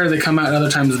very rare they come out at other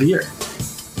times of the year.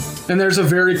 And there's a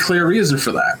very clear reason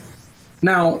for that.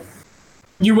 Now,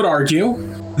 you would argue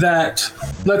that,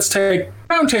 let's take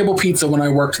Round Table Pizza when I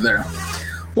worked there.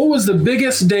 What was the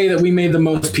biggest day that we made the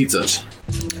most pizzas?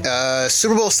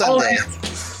 Super Bowl Sunday.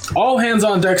 All hands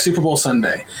on deck Super Bowl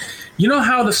Sunday. You know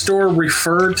how the store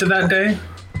referred to that day?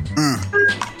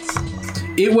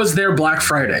 It was their Black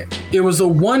Friday. It was the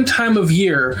one time of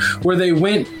year where they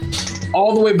went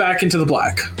all the way back into the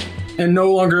black and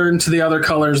no longer into the other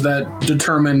colors that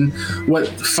determine what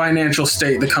financial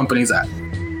state the company's at.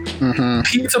 Mm-hmm.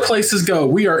 Pizza places go,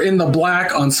 we are in the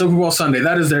black on Super Bowl Sunday.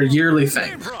 That is their yearly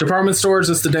thing. Department stores,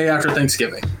 it's the day after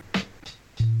Thanksgiving.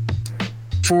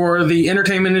 For the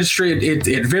entertainment industry,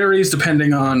 it varies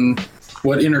depending on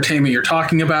what entertainment you're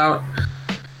talking about.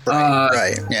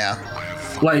 Right, yeah.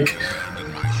 Like,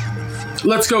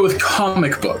 let's go with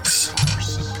comic books.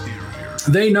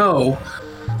 They know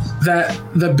that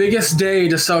the biggest day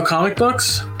to sell comic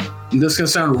books, and this is going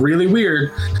to sound really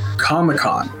weird,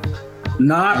 Comic-Con.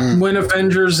 Not when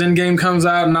Avengers Endgame comes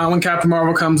out, not when Captain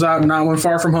Marvel comes out, not when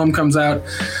Far From Home comes out.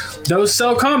 Those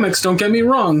sell comics, don't get me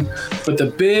wrong, but the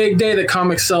big day that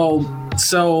comics sell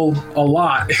a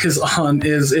lot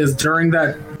is during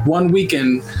that one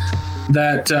weekend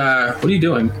that what are you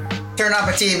doing? Turn off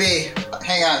my TV.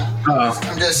 Hang on. Uh-oh.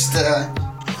 I'm just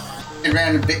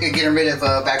getting rid of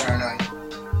background noise.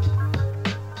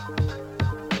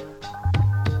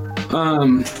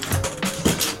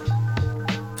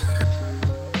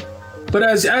 But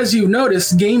as you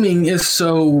notice, gaming is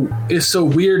so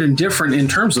weird and different in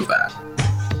terms of that.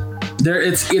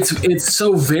 It's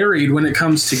so varied when it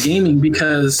comes to gaming,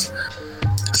 because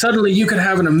suddenly you could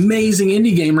have an amazing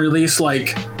indie game release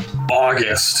like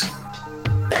August.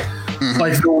 Mm-hmm.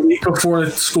 Like the week before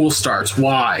school starts.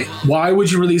 Why? Why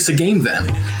would you release a game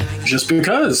then? Just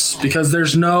because. Because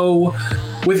there's no...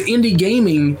 With indie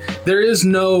gaming, there is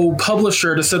no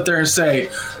publisher to sit there and say,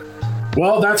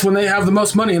 well, that's when they have the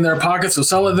most money in their pocket, so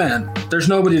sell it then. There's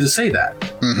nobody to say that.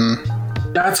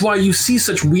 Mm-hmm. That's why you see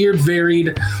such weird,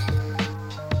 varied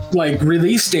like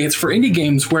release dates for indie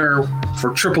games, where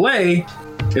for AAA,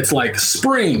 it's like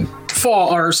spring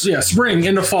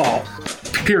into fall,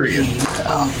 period.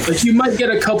 Like you might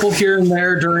get a couple here and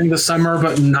there during the summer,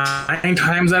 but 9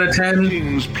 times out of 10,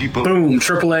 boom,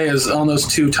 AAA is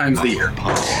almost 2 times the year.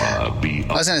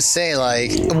 I was gonna say,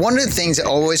 like, one of the things that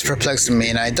always perplexes me,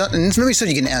 and maybe so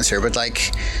you can answer, but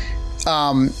like,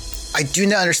 I do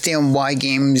not understand why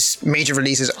major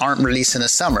releases aren't released in the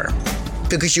summer.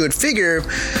 Because you would figure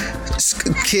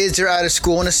kids are out of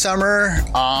school in the summer,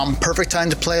 perfect time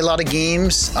to play a lot of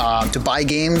games, to buy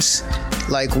games.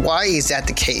 Like, why is that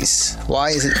the case? Why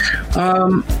is it?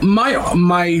 My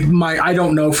I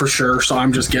don't know for sure, so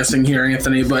I'm just guessing here,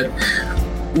 Anthony, but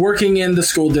working in the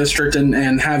school district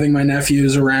and having my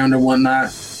nephews around and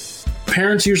whatnot,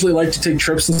 parents usually like to take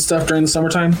trips and stuff during the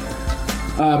summertime.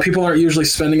 People aren't usually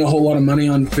spending a whole lot of money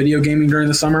on video gaming during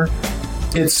the summer.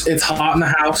 It's hot in the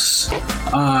house.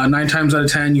 9 times out of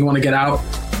 10, you want to get out,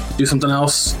 do something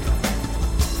else.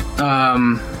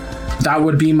 That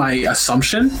would be my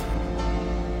assumption.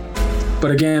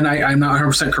 But again, I'm not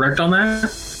 100% correct on that.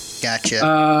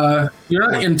 Gotcha.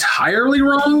 You're not entirely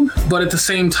wrong, but at the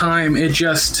same time, that's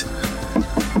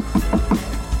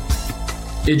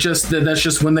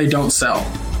just when they don't sell.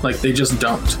 Like, they just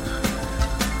don't.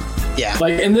 Yeah.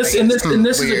 Like, and this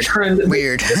is a trend.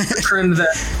 Weird. This is a trend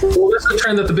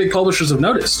that the big publishers have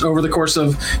noticed over the course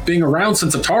of being around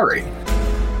since Atari.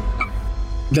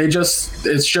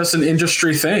 It's just an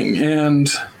industry thing,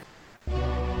 and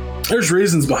there's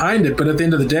reasons behind it. But at the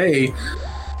end of the day,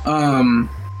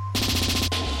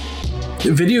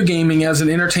 video gaming as an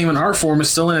entertainment art form is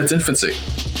still in its infancy.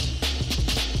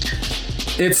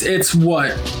 It's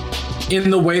what, in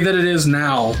the way that it is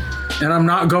now, and I'm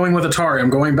not going with Atari. I'm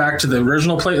going back to the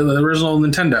original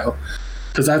Nintendo,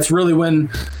 because that's really when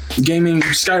gaming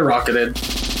skyrocketed.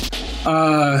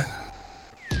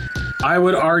 I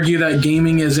would argue that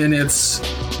gaming is in its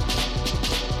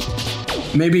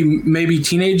maybe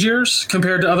teenage years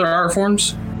compared to other art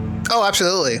forms. Oh,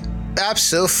 absolutely.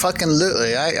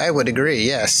 Absolutely. I would agree,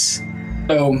 yes.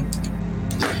 So,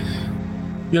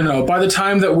 by the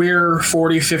time that we're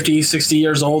 40, 50, 60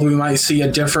 years old, we might see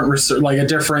a different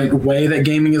way that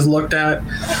gaming is looked at.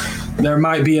 There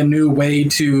might be a new way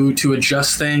to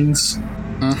adjust things.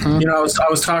 Mm-hmm. I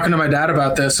was talking to my dad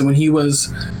about this, and when he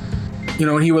was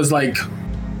like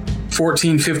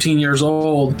 14, 15 years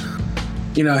old,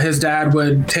 his dad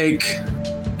would take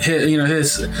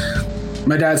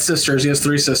my dad's sisters, he has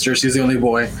 3 sisters, he's the only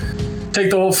boy,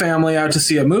 take the whole family out to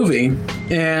see a movie,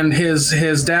 and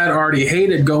his dad already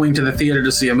hated going to the theater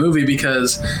to see a movie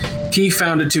because he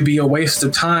found it to be a waste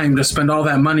of time to spend all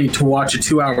that money to watch a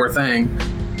 2-hour thing,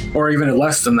 or even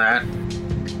less than that.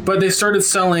 But they started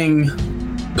selling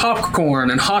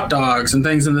popcorn and hot dogs and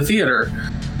things in the theater,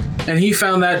 and he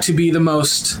found that to be the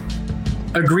most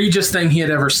egregious thing he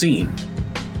had ever seen.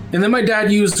 And then my dad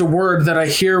used a word that I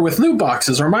hear with loot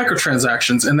boxes or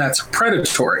microtransactions, and that's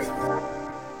predatory.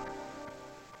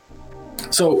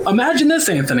 So imagine this,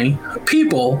 Anthony.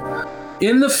 People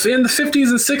in the 50s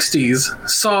and 60s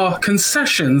saw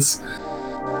concessions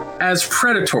as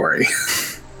predatory.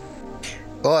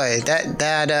 Boy,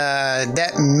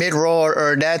 that mid-roll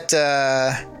or that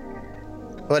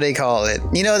what do they call it?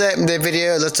 The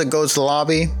video, Let's Go to the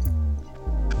Lobby?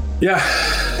 Yeah.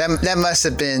 That must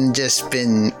have been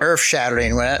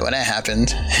earth-shattering when that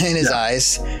happened in his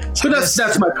eyes. So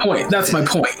that's my point. That's my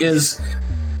point.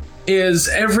 Is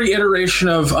every iteration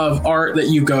of art that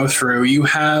you go through, you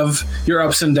have your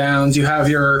ups and downs, you have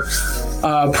your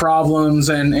problems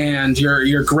and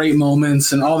your great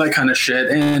moments and all that kind of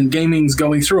shit. And gaming's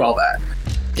going through all that.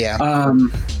 Yeah.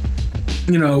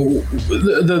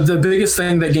 The biggest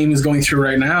thing that gaming is going through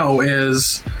right now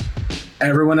is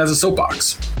everyone has a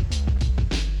soapbox.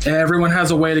 Everyone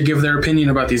has a way to give their opinion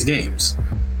about these games.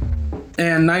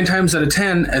 And 9 times out of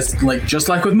 10, just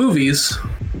like with movies,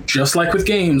 just like with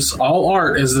games, all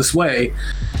art is this way.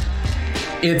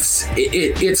 It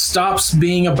stops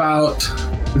being about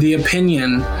the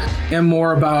opinion and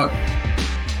more about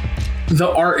the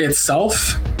art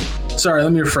itself. Sorry,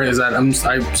 let me rephrase that. I'm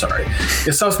sorry.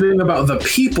 It stops being about the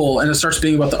people and it starts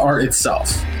being about the art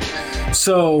itself.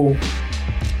 So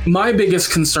my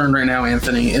biggest concern right now,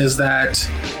 Anthony, is that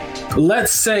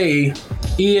let's say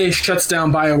EA shuts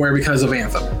down BioWare because of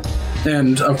Anthem.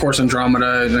 And, of course,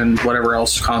 Andromeda and whatever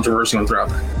else controversy went throughout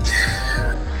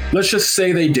that. Let's just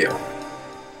say they do.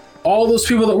 All those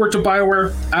people that worked at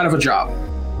BioWare, out of a job.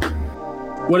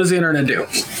 What does the internet do?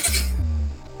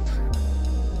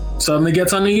 Suddenly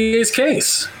gets on EA's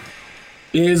case.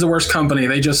 EA is the worst company.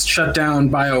 They just shut down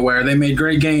BioWare. They made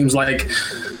great games like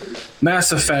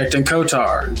Mass Effect and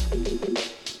KOTOR.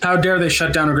 How dare they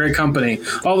shut down a great company?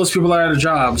 All those people are out of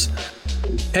jobs.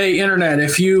 Hey, internet,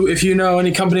 if you know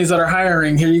any companies that are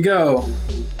hiring, here you go.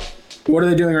 What are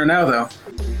they doing right now, though?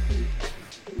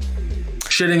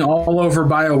 Shitting all over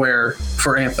BioWare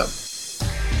for Anthem.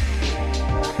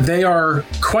 They are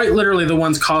quite literally the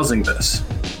ones causing this.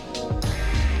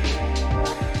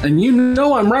 And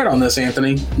I'm right on this,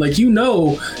 Anthony.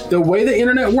 The way the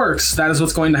internet works, that is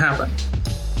what's going to happen.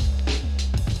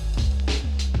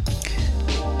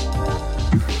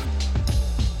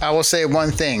 I will say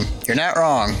one thing. You're not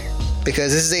wrong.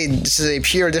 Because this is a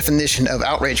pure definition of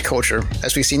outrage culture,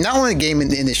 as we see not only in the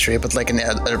gaming industry, but in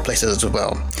other places as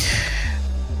well.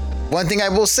 One thing I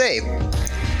will say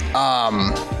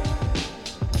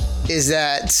is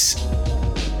that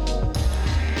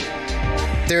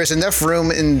there is enough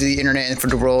room in the internet and for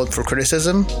the world for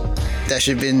criticism that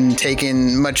should have been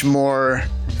taken much more,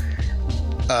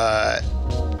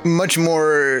 what's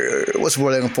the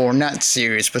word I'm looking for? Not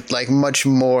serious, but much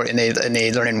more in a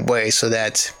learning way, so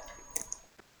that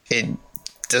it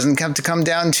doesn't have to come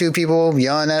down to people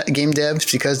yelling at game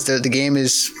devs because the game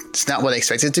it's not what they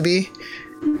expect it to be.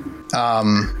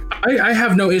 I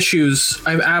have no issues.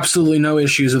 I have absolutely no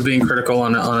issues of being critical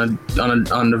on the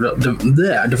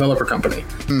developer company.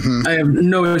 Mm-hmm. I have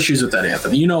no issues with that,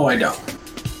 Anthony. You know I don't.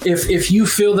 If you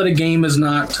feel that a game is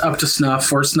not up to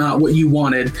snuff or it's not what you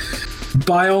wanted,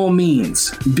 by all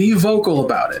means, be vocal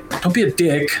about it. Don't be a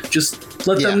dick. Just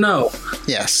let them know.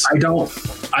 Yes. I don't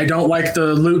like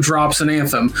the loot drops in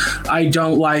Anthem. I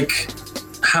don't like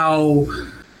how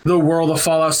the world of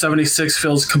Fallout 76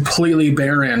 feels completely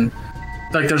barren.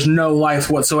 Like there's no life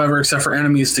whatsoever except for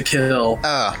enemies to kill.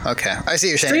 Oh, okay. I see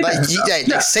what you're saying.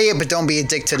 Say it, but don't be a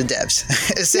dick to the devs.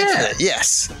 Essentially,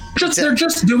 yes. They're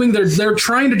just doing they're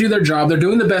trying to do their job. They're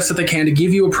doing the best that they can to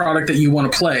give you a product that you want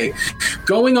to play.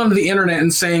 Going onto the internet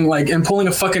and saying and pulling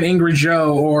a fucking Angry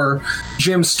Joe or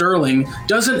Jim Sterling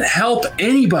doesn't help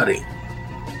anybody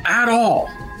at all.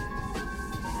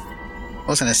 I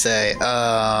was gonna say,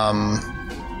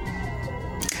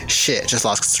 shit, just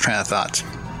lost train of thought.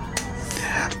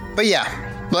 But yeah,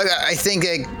 I think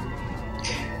it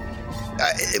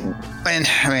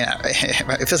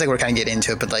feels like we're kind of getting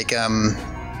into it, but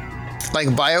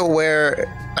BioWare,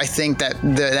 I think that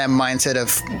that mindset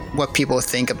of what people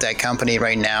think of that company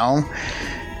right now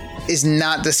is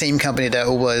not the same company that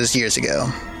it was years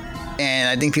ago. And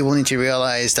I think people need to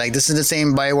realize this is the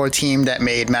same BioWare team that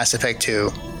made Mass Effect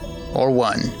 2 or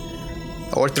 1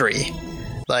 or 3.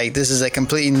 This is a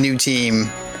completely new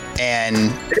team.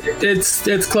 And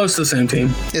it's close to the same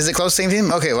team. Is it close to the same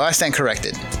team? Okay, well, I stand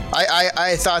corrected.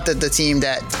 I thought that the team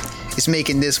that is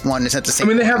making this one is not the same. I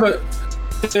mean, they have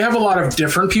a lot of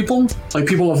different people.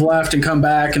 People have left and come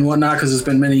back and whatnot because it's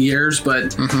been many years.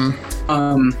 But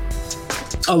a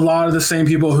lot of the same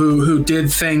people who did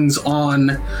things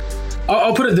on.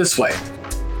 I'll put it this way: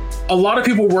 a lot of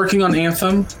people working on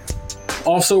Anthem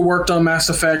also worked on Mass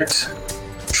Effect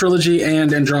Trilogy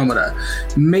and Andromeda,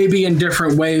 maybe in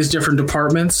different ways, different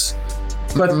departments,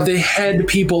 but the head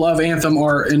people of Anthem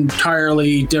are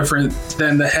entirely different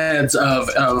than the heads of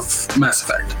Mass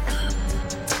Effect.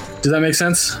 Does that make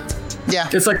sense? Yeah.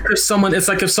 It's like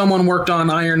if someone worked on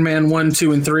Iron Man 1,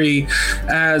 2, and 3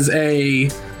 as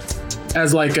a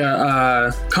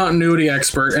continuity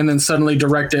expert and then suddenly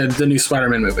directed the new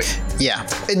Spider-Man movie. Yeah.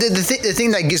 The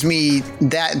thing that gives me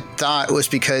that thought was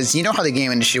because you know how the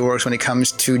game industry works when it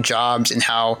comes to jobs and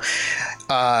how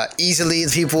easily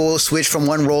people switch from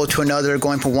one role to another,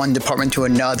 going from one department to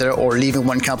another, or leaving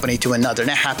one company to another. And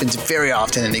that happens very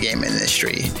often in the game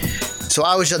industry. So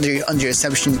I was under the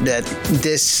assumption that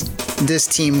this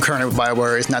team current with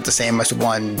BioWare is not the same as the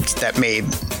one that made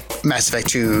Mass Effect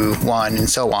 2, 1, and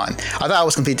so on. I thought it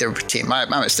was a completely different team. My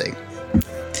mistake.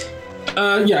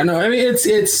 Yeah, no, I mean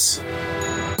it's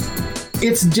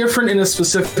different in a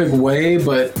specific way,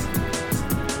 but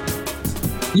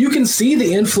you can see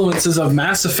the influences of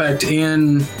Mass Effect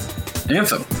in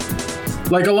Anthem.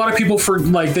 A lot of people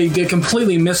they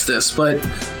completely miss this, but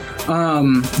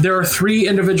there are 3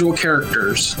 individual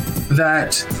characters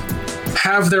that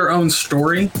have their own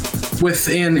story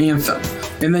within Anthem.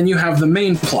 And then you have the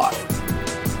main plot.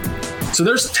 So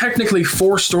there's technically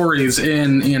 4 stories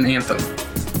in Anthem.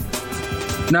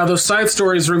 Now, those side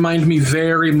stories remind me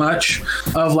very much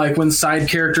of when side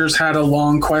characters had a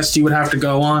long quest you would have to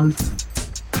go on.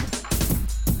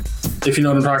 If you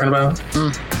know what I'm talking about.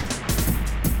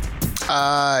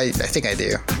 I think I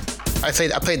do. I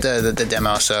played the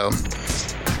demo, so.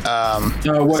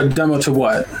 What demo to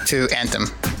what? To Anthem.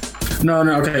 No,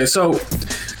 okay. So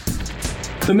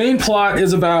the main plot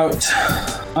is about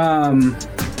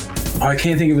I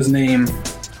can't think of his name.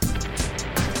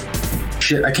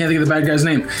 Shit, I can't think of the bad guy's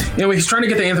name. Anyway, he's trying to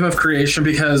get the Anthem of Creation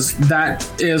because that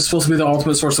is supposed to be the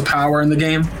ultimate source of power in the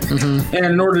game. Mm-hmm. And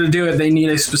in order to do it, they need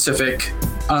a specific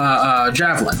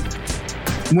javelin.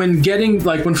 When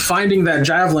finding that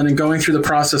javelin and going through the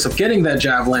process of getting that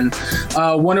javelin,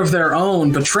 one of their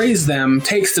own betrays them,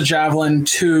 takes the javelin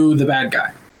to the bad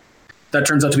guy. That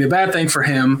turns out to be a bad thing for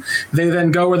him. They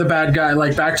then go where the bad guy,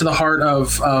 back to the Heart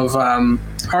of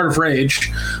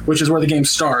Rage, which is where the game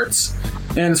starts,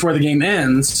 and it's where the game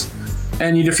ends.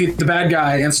 And you defeat the bad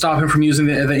guy and stop him from using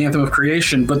the Anthem of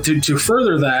Creation. But to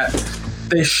further that,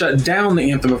 they shut down the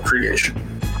Anthem of Creation,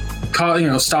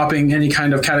 stopping any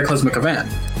kind of cataclysmic event.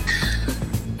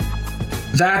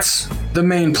 That's the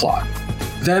main plot.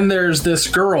 Then there's this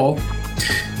girl.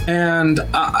 And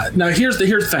now here's the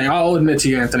thing. I'll admit to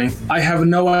you, Anthony, I have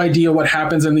no idea what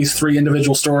happens in these 3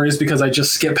 individual stories because I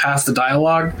just skip past the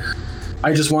dialogue.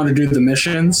 I just want to do the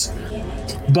missions.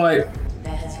 But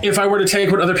if I were to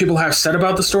take what other people have said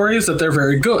about the stories, that they're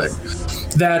very good.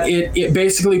 That it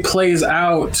basically plays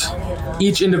out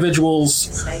each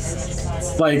individual's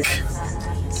like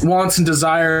wants and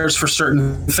desires for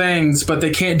certain things, but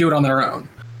they can't do it on their own.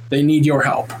 They need your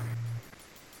help.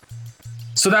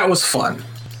 So that was fun.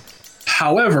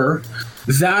 However,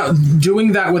 that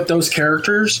doing that with those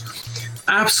characters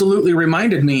absolutely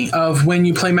reminded me of when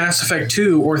you play Mass Effect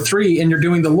 2 or 3 and you're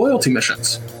doing the loyalty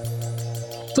missions.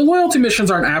 The loyalty missions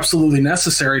aren't absolutely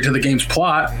necessary to the game's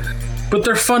plot, but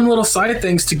they're fun little side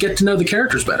things to get to know the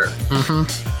characters better.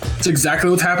 Mm-hmm. It's exactly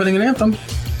what's happening in Anthem.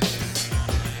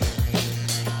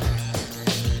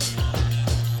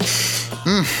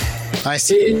 I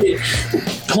see.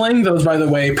 Playing those, by the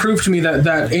way, proved to me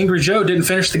that Angry Joe didn't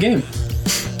finish the game.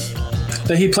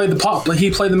 That he played the plot, he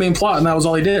played the main plot, and that was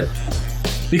all he did.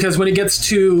 Because when it gets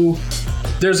to,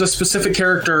 there's a specific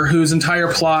character whose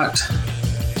entire plot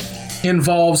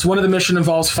involves, one of the mission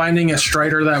involves finding a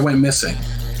Strider that went missing.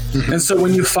 Mm-hmm. And so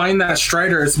when you find that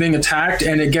Strider, it's being attacked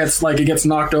and it gets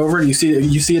knocked over, and you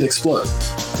see it explode.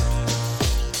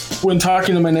 When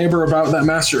talking to my neighbor about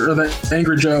that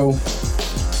Angry Joe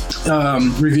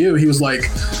review, he was like,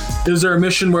 is there a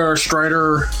mission where a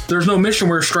Strider, there's no mission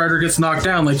where a Strider gets knocked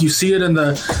down. Like, you see it in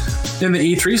the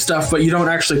E3 stuff, but you don't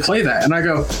actually play that. And I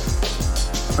go,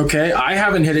 okay, I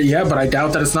haven't hit it yet, but I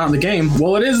doubt that it's not in the game.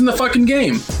 Well, it is in the fucking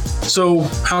game. So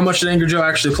how much did Angry Joe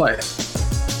actually play?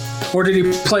 Or did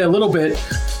he play a little bit,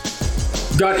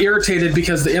 got irritated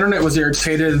because the internet was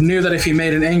irritated, knew that if he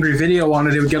made an angry video on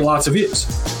it, it would get lots of views?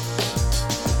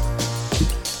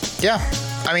 Yeah.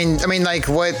 I mean, like,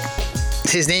 what?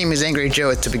 His name is Angry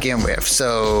Joe to begin with,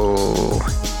 so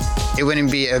it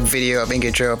wouldn't be a video of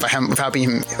Angry Joe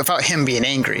without him being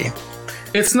angry.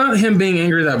 It's not him being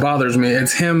angry that bothers me.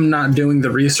 It's him not doing the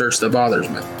research that bothers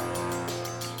me.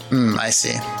 I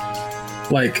see.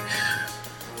 Like,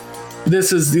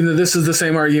 this is the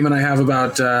same argument I have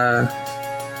about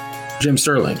Jim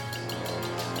Sterling.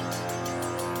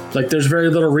 Like, there's very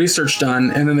little research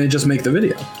done, and then they just make the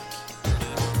video.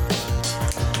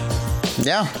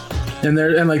 Yeah.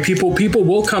 And like people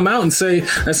will come out and say,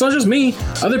 it's not just me.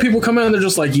 Other people come out and they're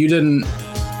just like, you didn't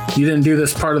do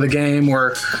this part of the game,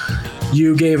 or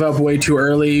you gave up way too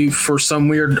early for some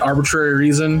weird arbitrary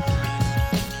reason.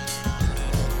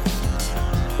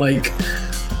 Like,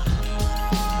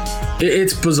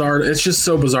 it's bizarre. It's just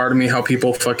so bizarre to me how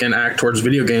people fucking act towards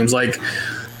video games. Like,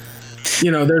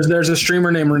 you know, there's a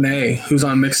streamer named Renee who's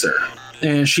on Mixer,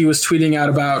 and she was tweeting out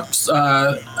about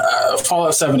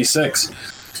Fallout 76.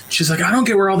 She's like, I don't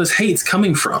get where all this hate's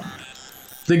coming from.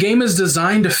 The game is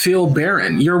designed to feel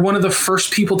barren. You're one of the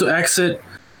first people to exit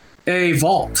a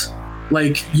vault.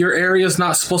 Like, your area's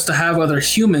not supposed to have other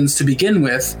humans to begin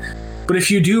with. But if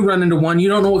you do run into one, you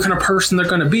don't know what kind of person they're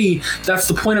going to be. That's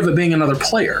the point of it being another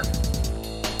player.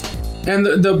 And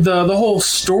the whole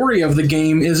story of the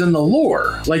game is in the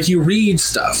lore. Like, you read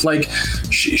stuff. Like,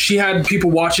 she had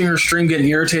people watching her stream getting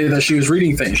irritated that she was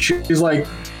reading things. She's like,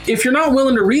 if you're not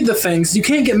willing to read the things, you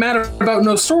can't get mad about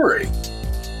no story.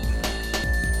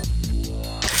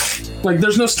 Like,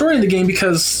 there's no story in the game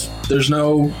because there's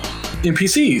no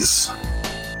NPCs.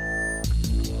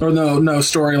 Or no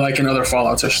story like in other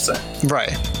Fallouts, I should say.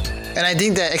 Right. And I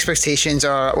think that expectations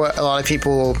are what a lot of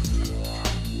people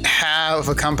have of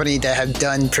a company that have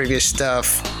done previous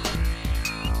stuff.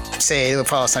 Say with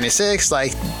Fallout 76,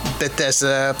 like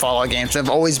Bethesda Fallout games have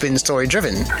always been story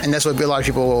driven, and that's what a lot of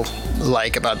people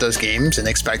like about those games and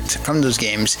expect from those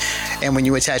games. And when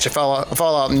you attach a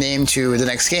Fallout name to the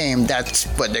next game, that's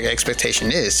what their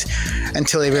expectation is,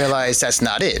 until they realize that's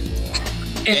not it.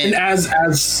 And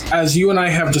as you and I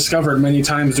have discovered many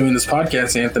times doing this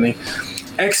podcast, Anthony,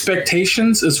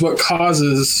 expectations is what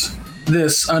causes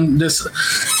this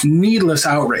needless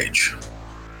outrage.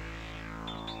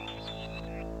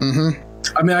 Mm-hmm.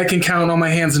 I mean, I can count on my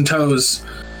hands and toes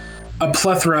a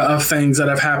plethora of things that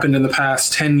have happened in the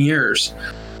past 10 years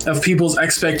of people's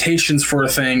expectations for a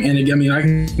thing. And I mean, I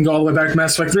can go all the way back to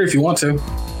Mass Effect 3 if you want to.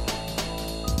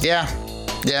 Yeah.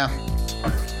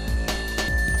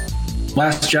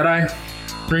 Last Jedi,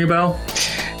 ring a bell?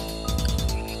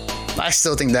 I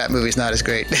still think that movie's not as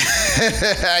great.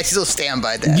 I still stand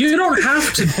by that. You don't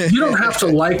have to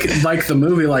like the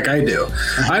movie like I do.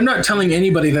 I'm not telling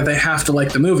anybody that they have to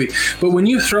like the movie. But when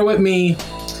you throw at me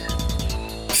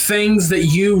things that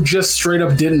you just straight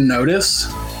up didn't notice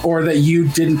or that you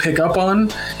didn't pick up on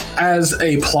as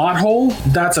a plot hole,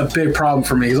 that's a big problem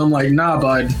for me. Because I'm like, nah,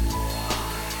 bud.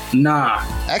 Nah.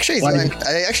 I actually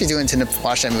do intend to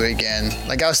watch that movie again.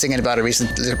 Like, I was thinking about it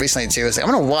recently too. I was like,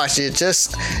 I'm gonna watch it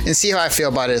just and see how I feel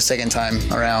about it a second time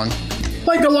around.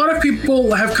 like a lot of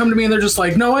people have come to me and they're just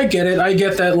like, no, I get it. I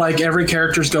get that like every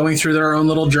character's going through their own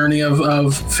little journey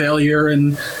of failure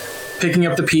and picking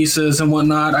up the pieces and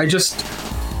whatnot. I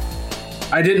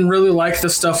didn't really like the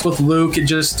stuff with Luke. It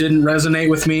just didn't resonate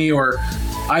with me, or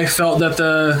I felt that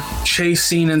the chase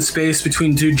scene in space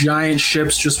between two giant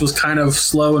ships just was kind of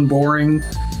slow and boring.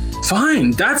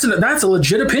 Fine, that's a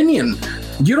legit opinion.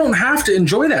 You don't have to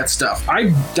enjoy that stuff.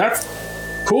 That's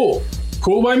cool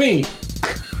by me.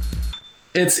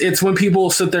 It's when people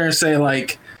sit there and say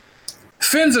like,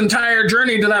 Finn's entire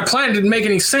journey to that planet didn't make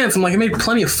any sense. I'm like, it made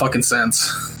plenty of fucking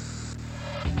sense.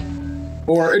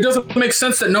 Or it doesn't make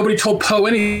sense that nobody told Poe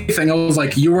anything. I was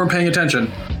like, you weren't paying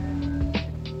attention.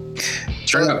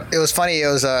 Straight up. It was funny.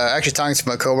 I was actually talking to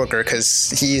my coworker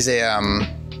because he's a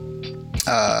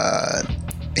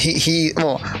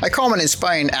well, I call him an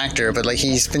inspiring actor, but like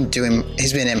he's been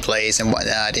in plays and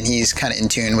whatnot, and he's kind of in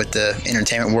tune with the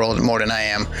entertainment world more than I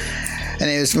am. And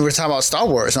we were talking about Star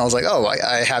Wars, and I was like, oh,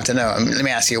 I have to know. Let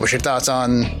me ask you, what's your thoughts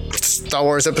on Star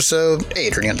Wars Episode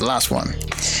 8, or the last one?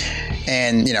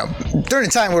 And, during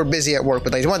the time we were busy at work,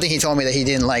 but like the one thing he told me that he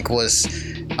didn't like was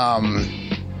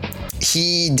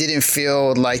he didn't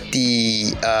feel like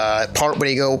the part where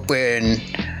they go when,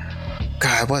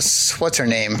 God, what's her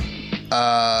name?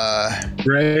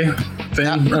 Ray?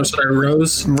 Finn?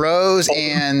 Rose? Rose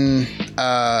and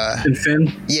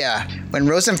Finn? Yeah. When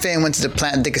Rose and Finn went to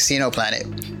the casino planet.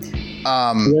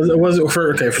 It wasn't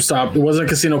a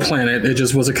casino planet. It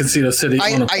just was a casino city.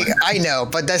 I know,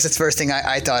 but that's the first thing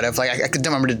I thought of. Like I couldn't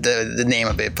remember the name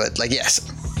of it, but like yes,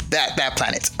 that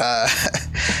planet.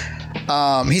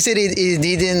 He said he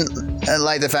didn't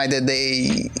like the fact that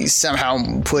they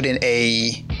somehow put in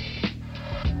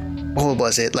what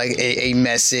was it, like a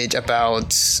message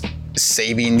about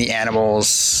saving the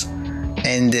animals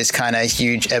in this kind of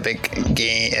huge epic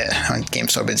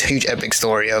huge epic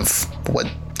story of what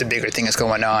the bigger thing is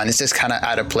going on. It's just kind of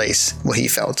out of place what he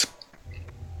felt.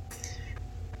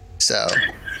 So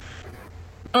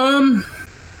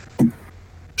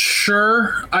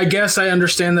sure, I guess I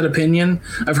understand that opinion.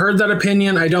 I've heard that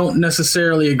opinion. I don't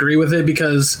necessarily agree with it,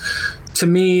 because to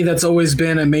me that's always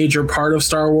been a major part of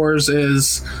Star Wars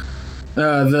is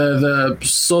the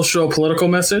socio-political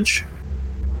message.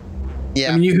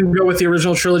 Yeah, I mean, you can go with the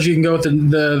original trilogy, you can go with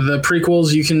the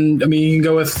prequels, you can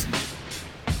go with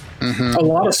a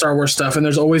lot of Star Wars stuff, and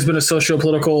there's always been a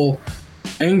socio-political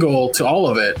angle to all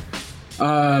of it. So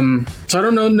I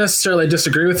don't know necessarily I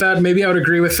disagree with that. Maybe I would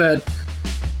agree with that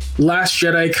Last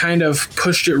Jedi kind of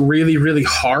pushed it really, really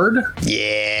hard.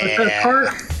 Yeah. Like that part.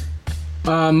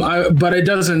 But it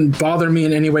doesn't bother me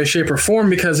in any way, shape, or form,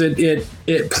 because it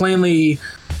plainly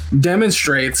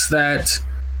demonstrates that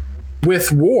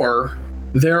with war,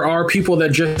 there are people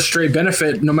that just straight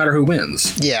benefit no matter who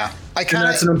wins. Yeah, and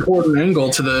that's an important angle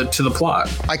to the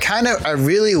plot. I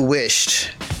really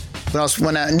wished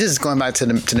when this is going back to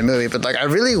the movie, but like I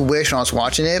really wish when I was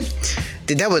watching it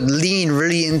that would lean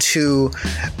really into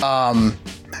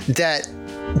that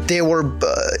they were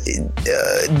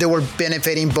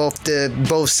benefiting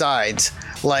both sides.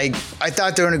 Like I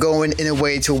thought they were gonna go in a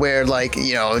way to where like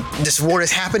this war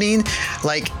is happening,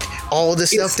 like all the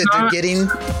stuff that they're getting,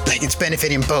 like it's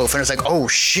benefiting both, and it's like, oh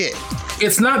shit.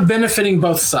 It's not benefiting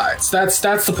both sides. That's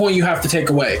the point you have to take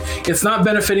away. It's not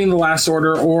benefiting the Last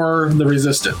Order or the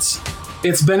Resistance.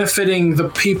 It's benefiting the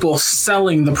people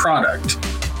selling the product.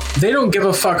 They don't give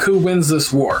a fuck who wins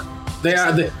this war. They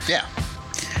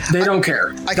don't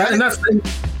care. That's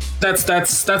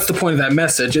the point of that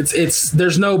message. It's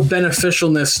there's no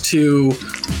beneficialness to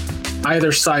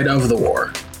either side of the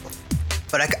war.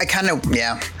 But I kind of,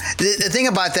 The thing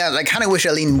about that, I kind of wish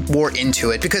I leaned more into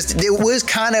it, because it was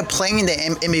kind of playing the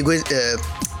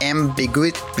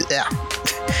ambiguity.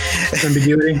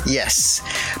 Yes,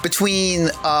 between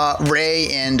Rey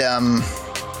and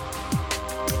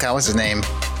God, what's his name?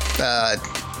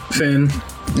 Finn.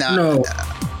 No.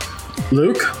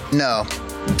 Luke. No.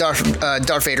 Darth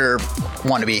Vader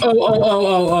wannabe.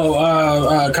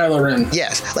 Kylo Ren.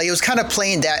 Yes, like it was kind of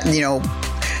playing that,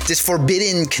 this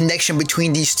forbidden connection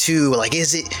between these two. Like,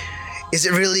 is it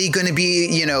really going to be,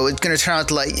 it's going to turn out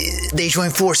to like they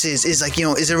join forces? Is like,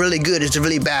 is it really good? Is it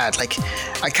really bad? Like,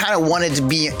 I kind of wanted to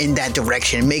be in that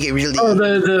direction, make it really. Oh,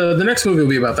 the next movie will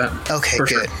be about that. Okay, good.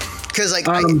 Sure. Because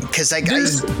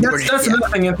that's another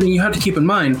thing, Anthony. You have to keep in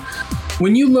mind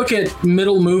when you look at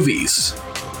middle movies,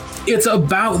 it's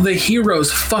about the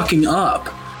heroes fucking up.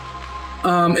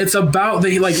 It's about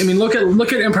look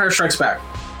at Empire Strikes Back.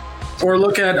 Or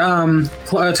look at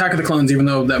Attack of the Clones, even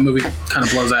though that movie kind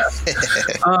of blows ass.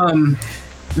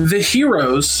 The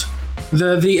heroes,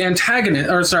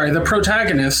 the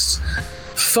protagonists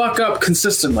fuck up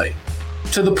consistently.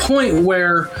 to the point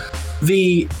where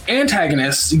the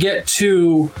antagonists get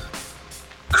to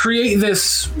create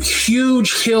this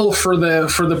huge hill for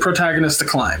the protagonist to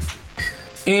climb.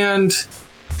 And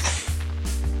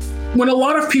when a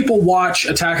lot of people watch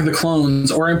Attack of the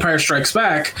Clones or Empire Strikes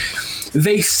Back,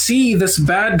 they see this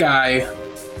bad guy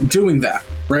doing that,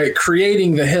 right?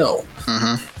 Creating the hill.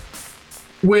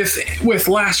 With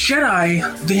Last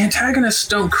Jedi, the antagonists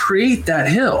don't create that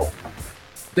hill.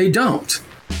 They don't.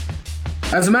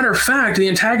 As a matter of fact, the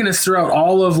antagonists throughout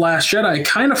all of Last Jedi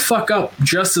kind of fuck up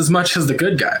just as much as the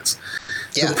good guys.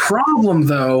 Yeah. The problem,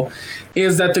 though,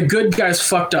 is that the good guys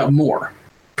fucked up more.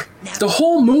 The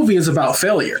whole movie is about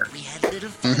failure.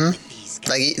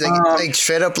 Like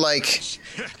straight up, like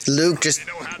Luke just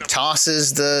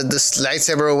tosses the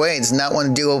lightsaber away. Does not want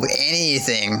to do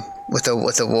anything with a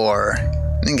war.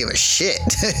 Didn't give a shit.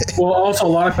 Well, also a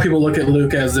lot of people look at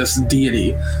Luke as this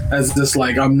deity, as this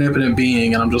like omnipotent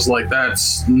being, and I'm just like,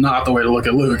 that's not the way to look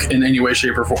at Luke in any way,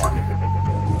 shape, or form.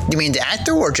 You mean the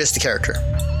actor or just the character?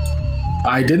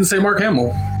 I didn't say Mark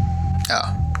Hamill.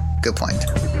 Oh, good point.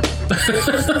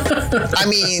 I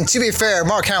mean, to be fair,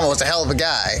 Mark Hamill was a hell of a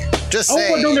guy. Just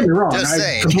saying. Well, don't get me wrong.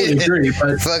 I completely agree.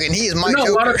 But fucking, he is my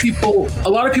Joker. A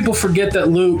lot of people forget that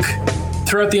Luke,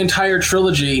 throughout the entire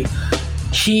trilogy,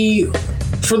 he,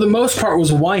 for the most part,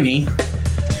 was whiny.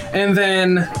 And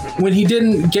then when he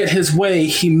didn't get his way,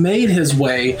 he made his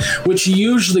way, which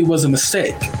usually was a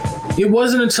mistake. It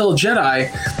wasn't until Jedi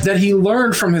that he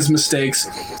learned from his mistakes,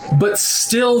 but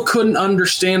still couldn't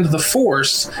understand the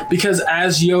Force, because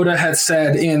as Yoda had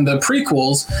said in the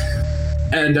prequels,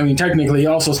 and I mean technically he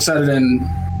also said it in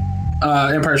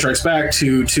Empire Strikes Back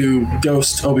to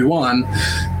Ghost Obi-Wan,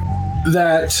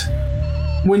 that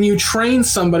when you train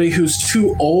somebody who's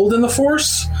too old in the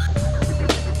Force,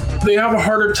 they have a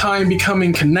harder time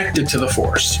becoming connected to the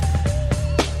Force.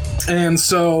 And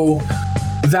so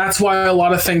that's why a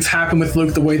lot of things happen with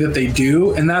Luke the way that they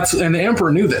do, and the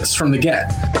Emperor knew this from the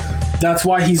get. That's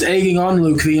why he's egging on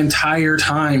Luke the entire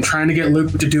time, trying to get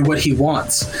Luke to do what he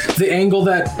wants. The angle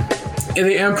that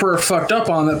the Emperor fucked up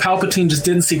on, that Palpatine just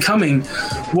didn't see coming,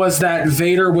 was that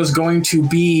Vader was going to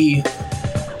be,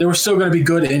 there was still going to be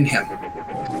good in him.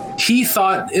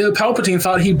 Palpatine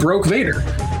thought he broke Vader.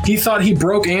 He thought he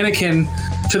broke Anakin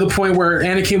to the point where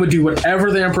Anakin would do whatever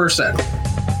the Emperor said.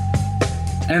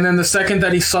 And then the second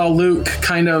that he saw Luke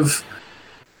kind of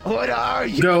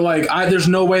go like, there's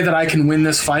no way that I can win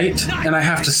this fight, and I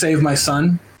have to save my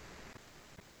son,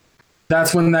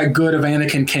 that's when that good of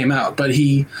Anakin came out. But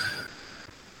he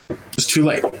was too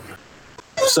late.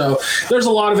 So there's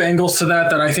a lot of angles to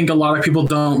that I think a lot of people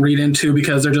don't read into,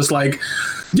 because they're just like,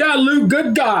 yeah, Luke,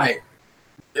 good guy.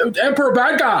 Emperor,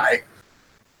 bad guy.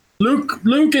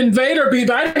 Luke and Vader be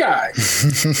bad guy.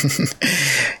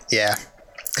 Yeah.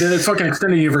 The fucking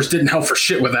extended universe didn't help for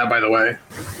shit with that, by the way.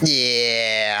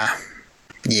 Yeah.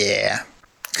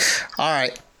 All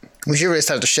right. We should really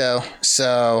start the show.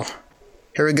 So,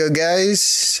 here we go,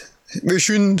 guys.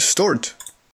 Mission start.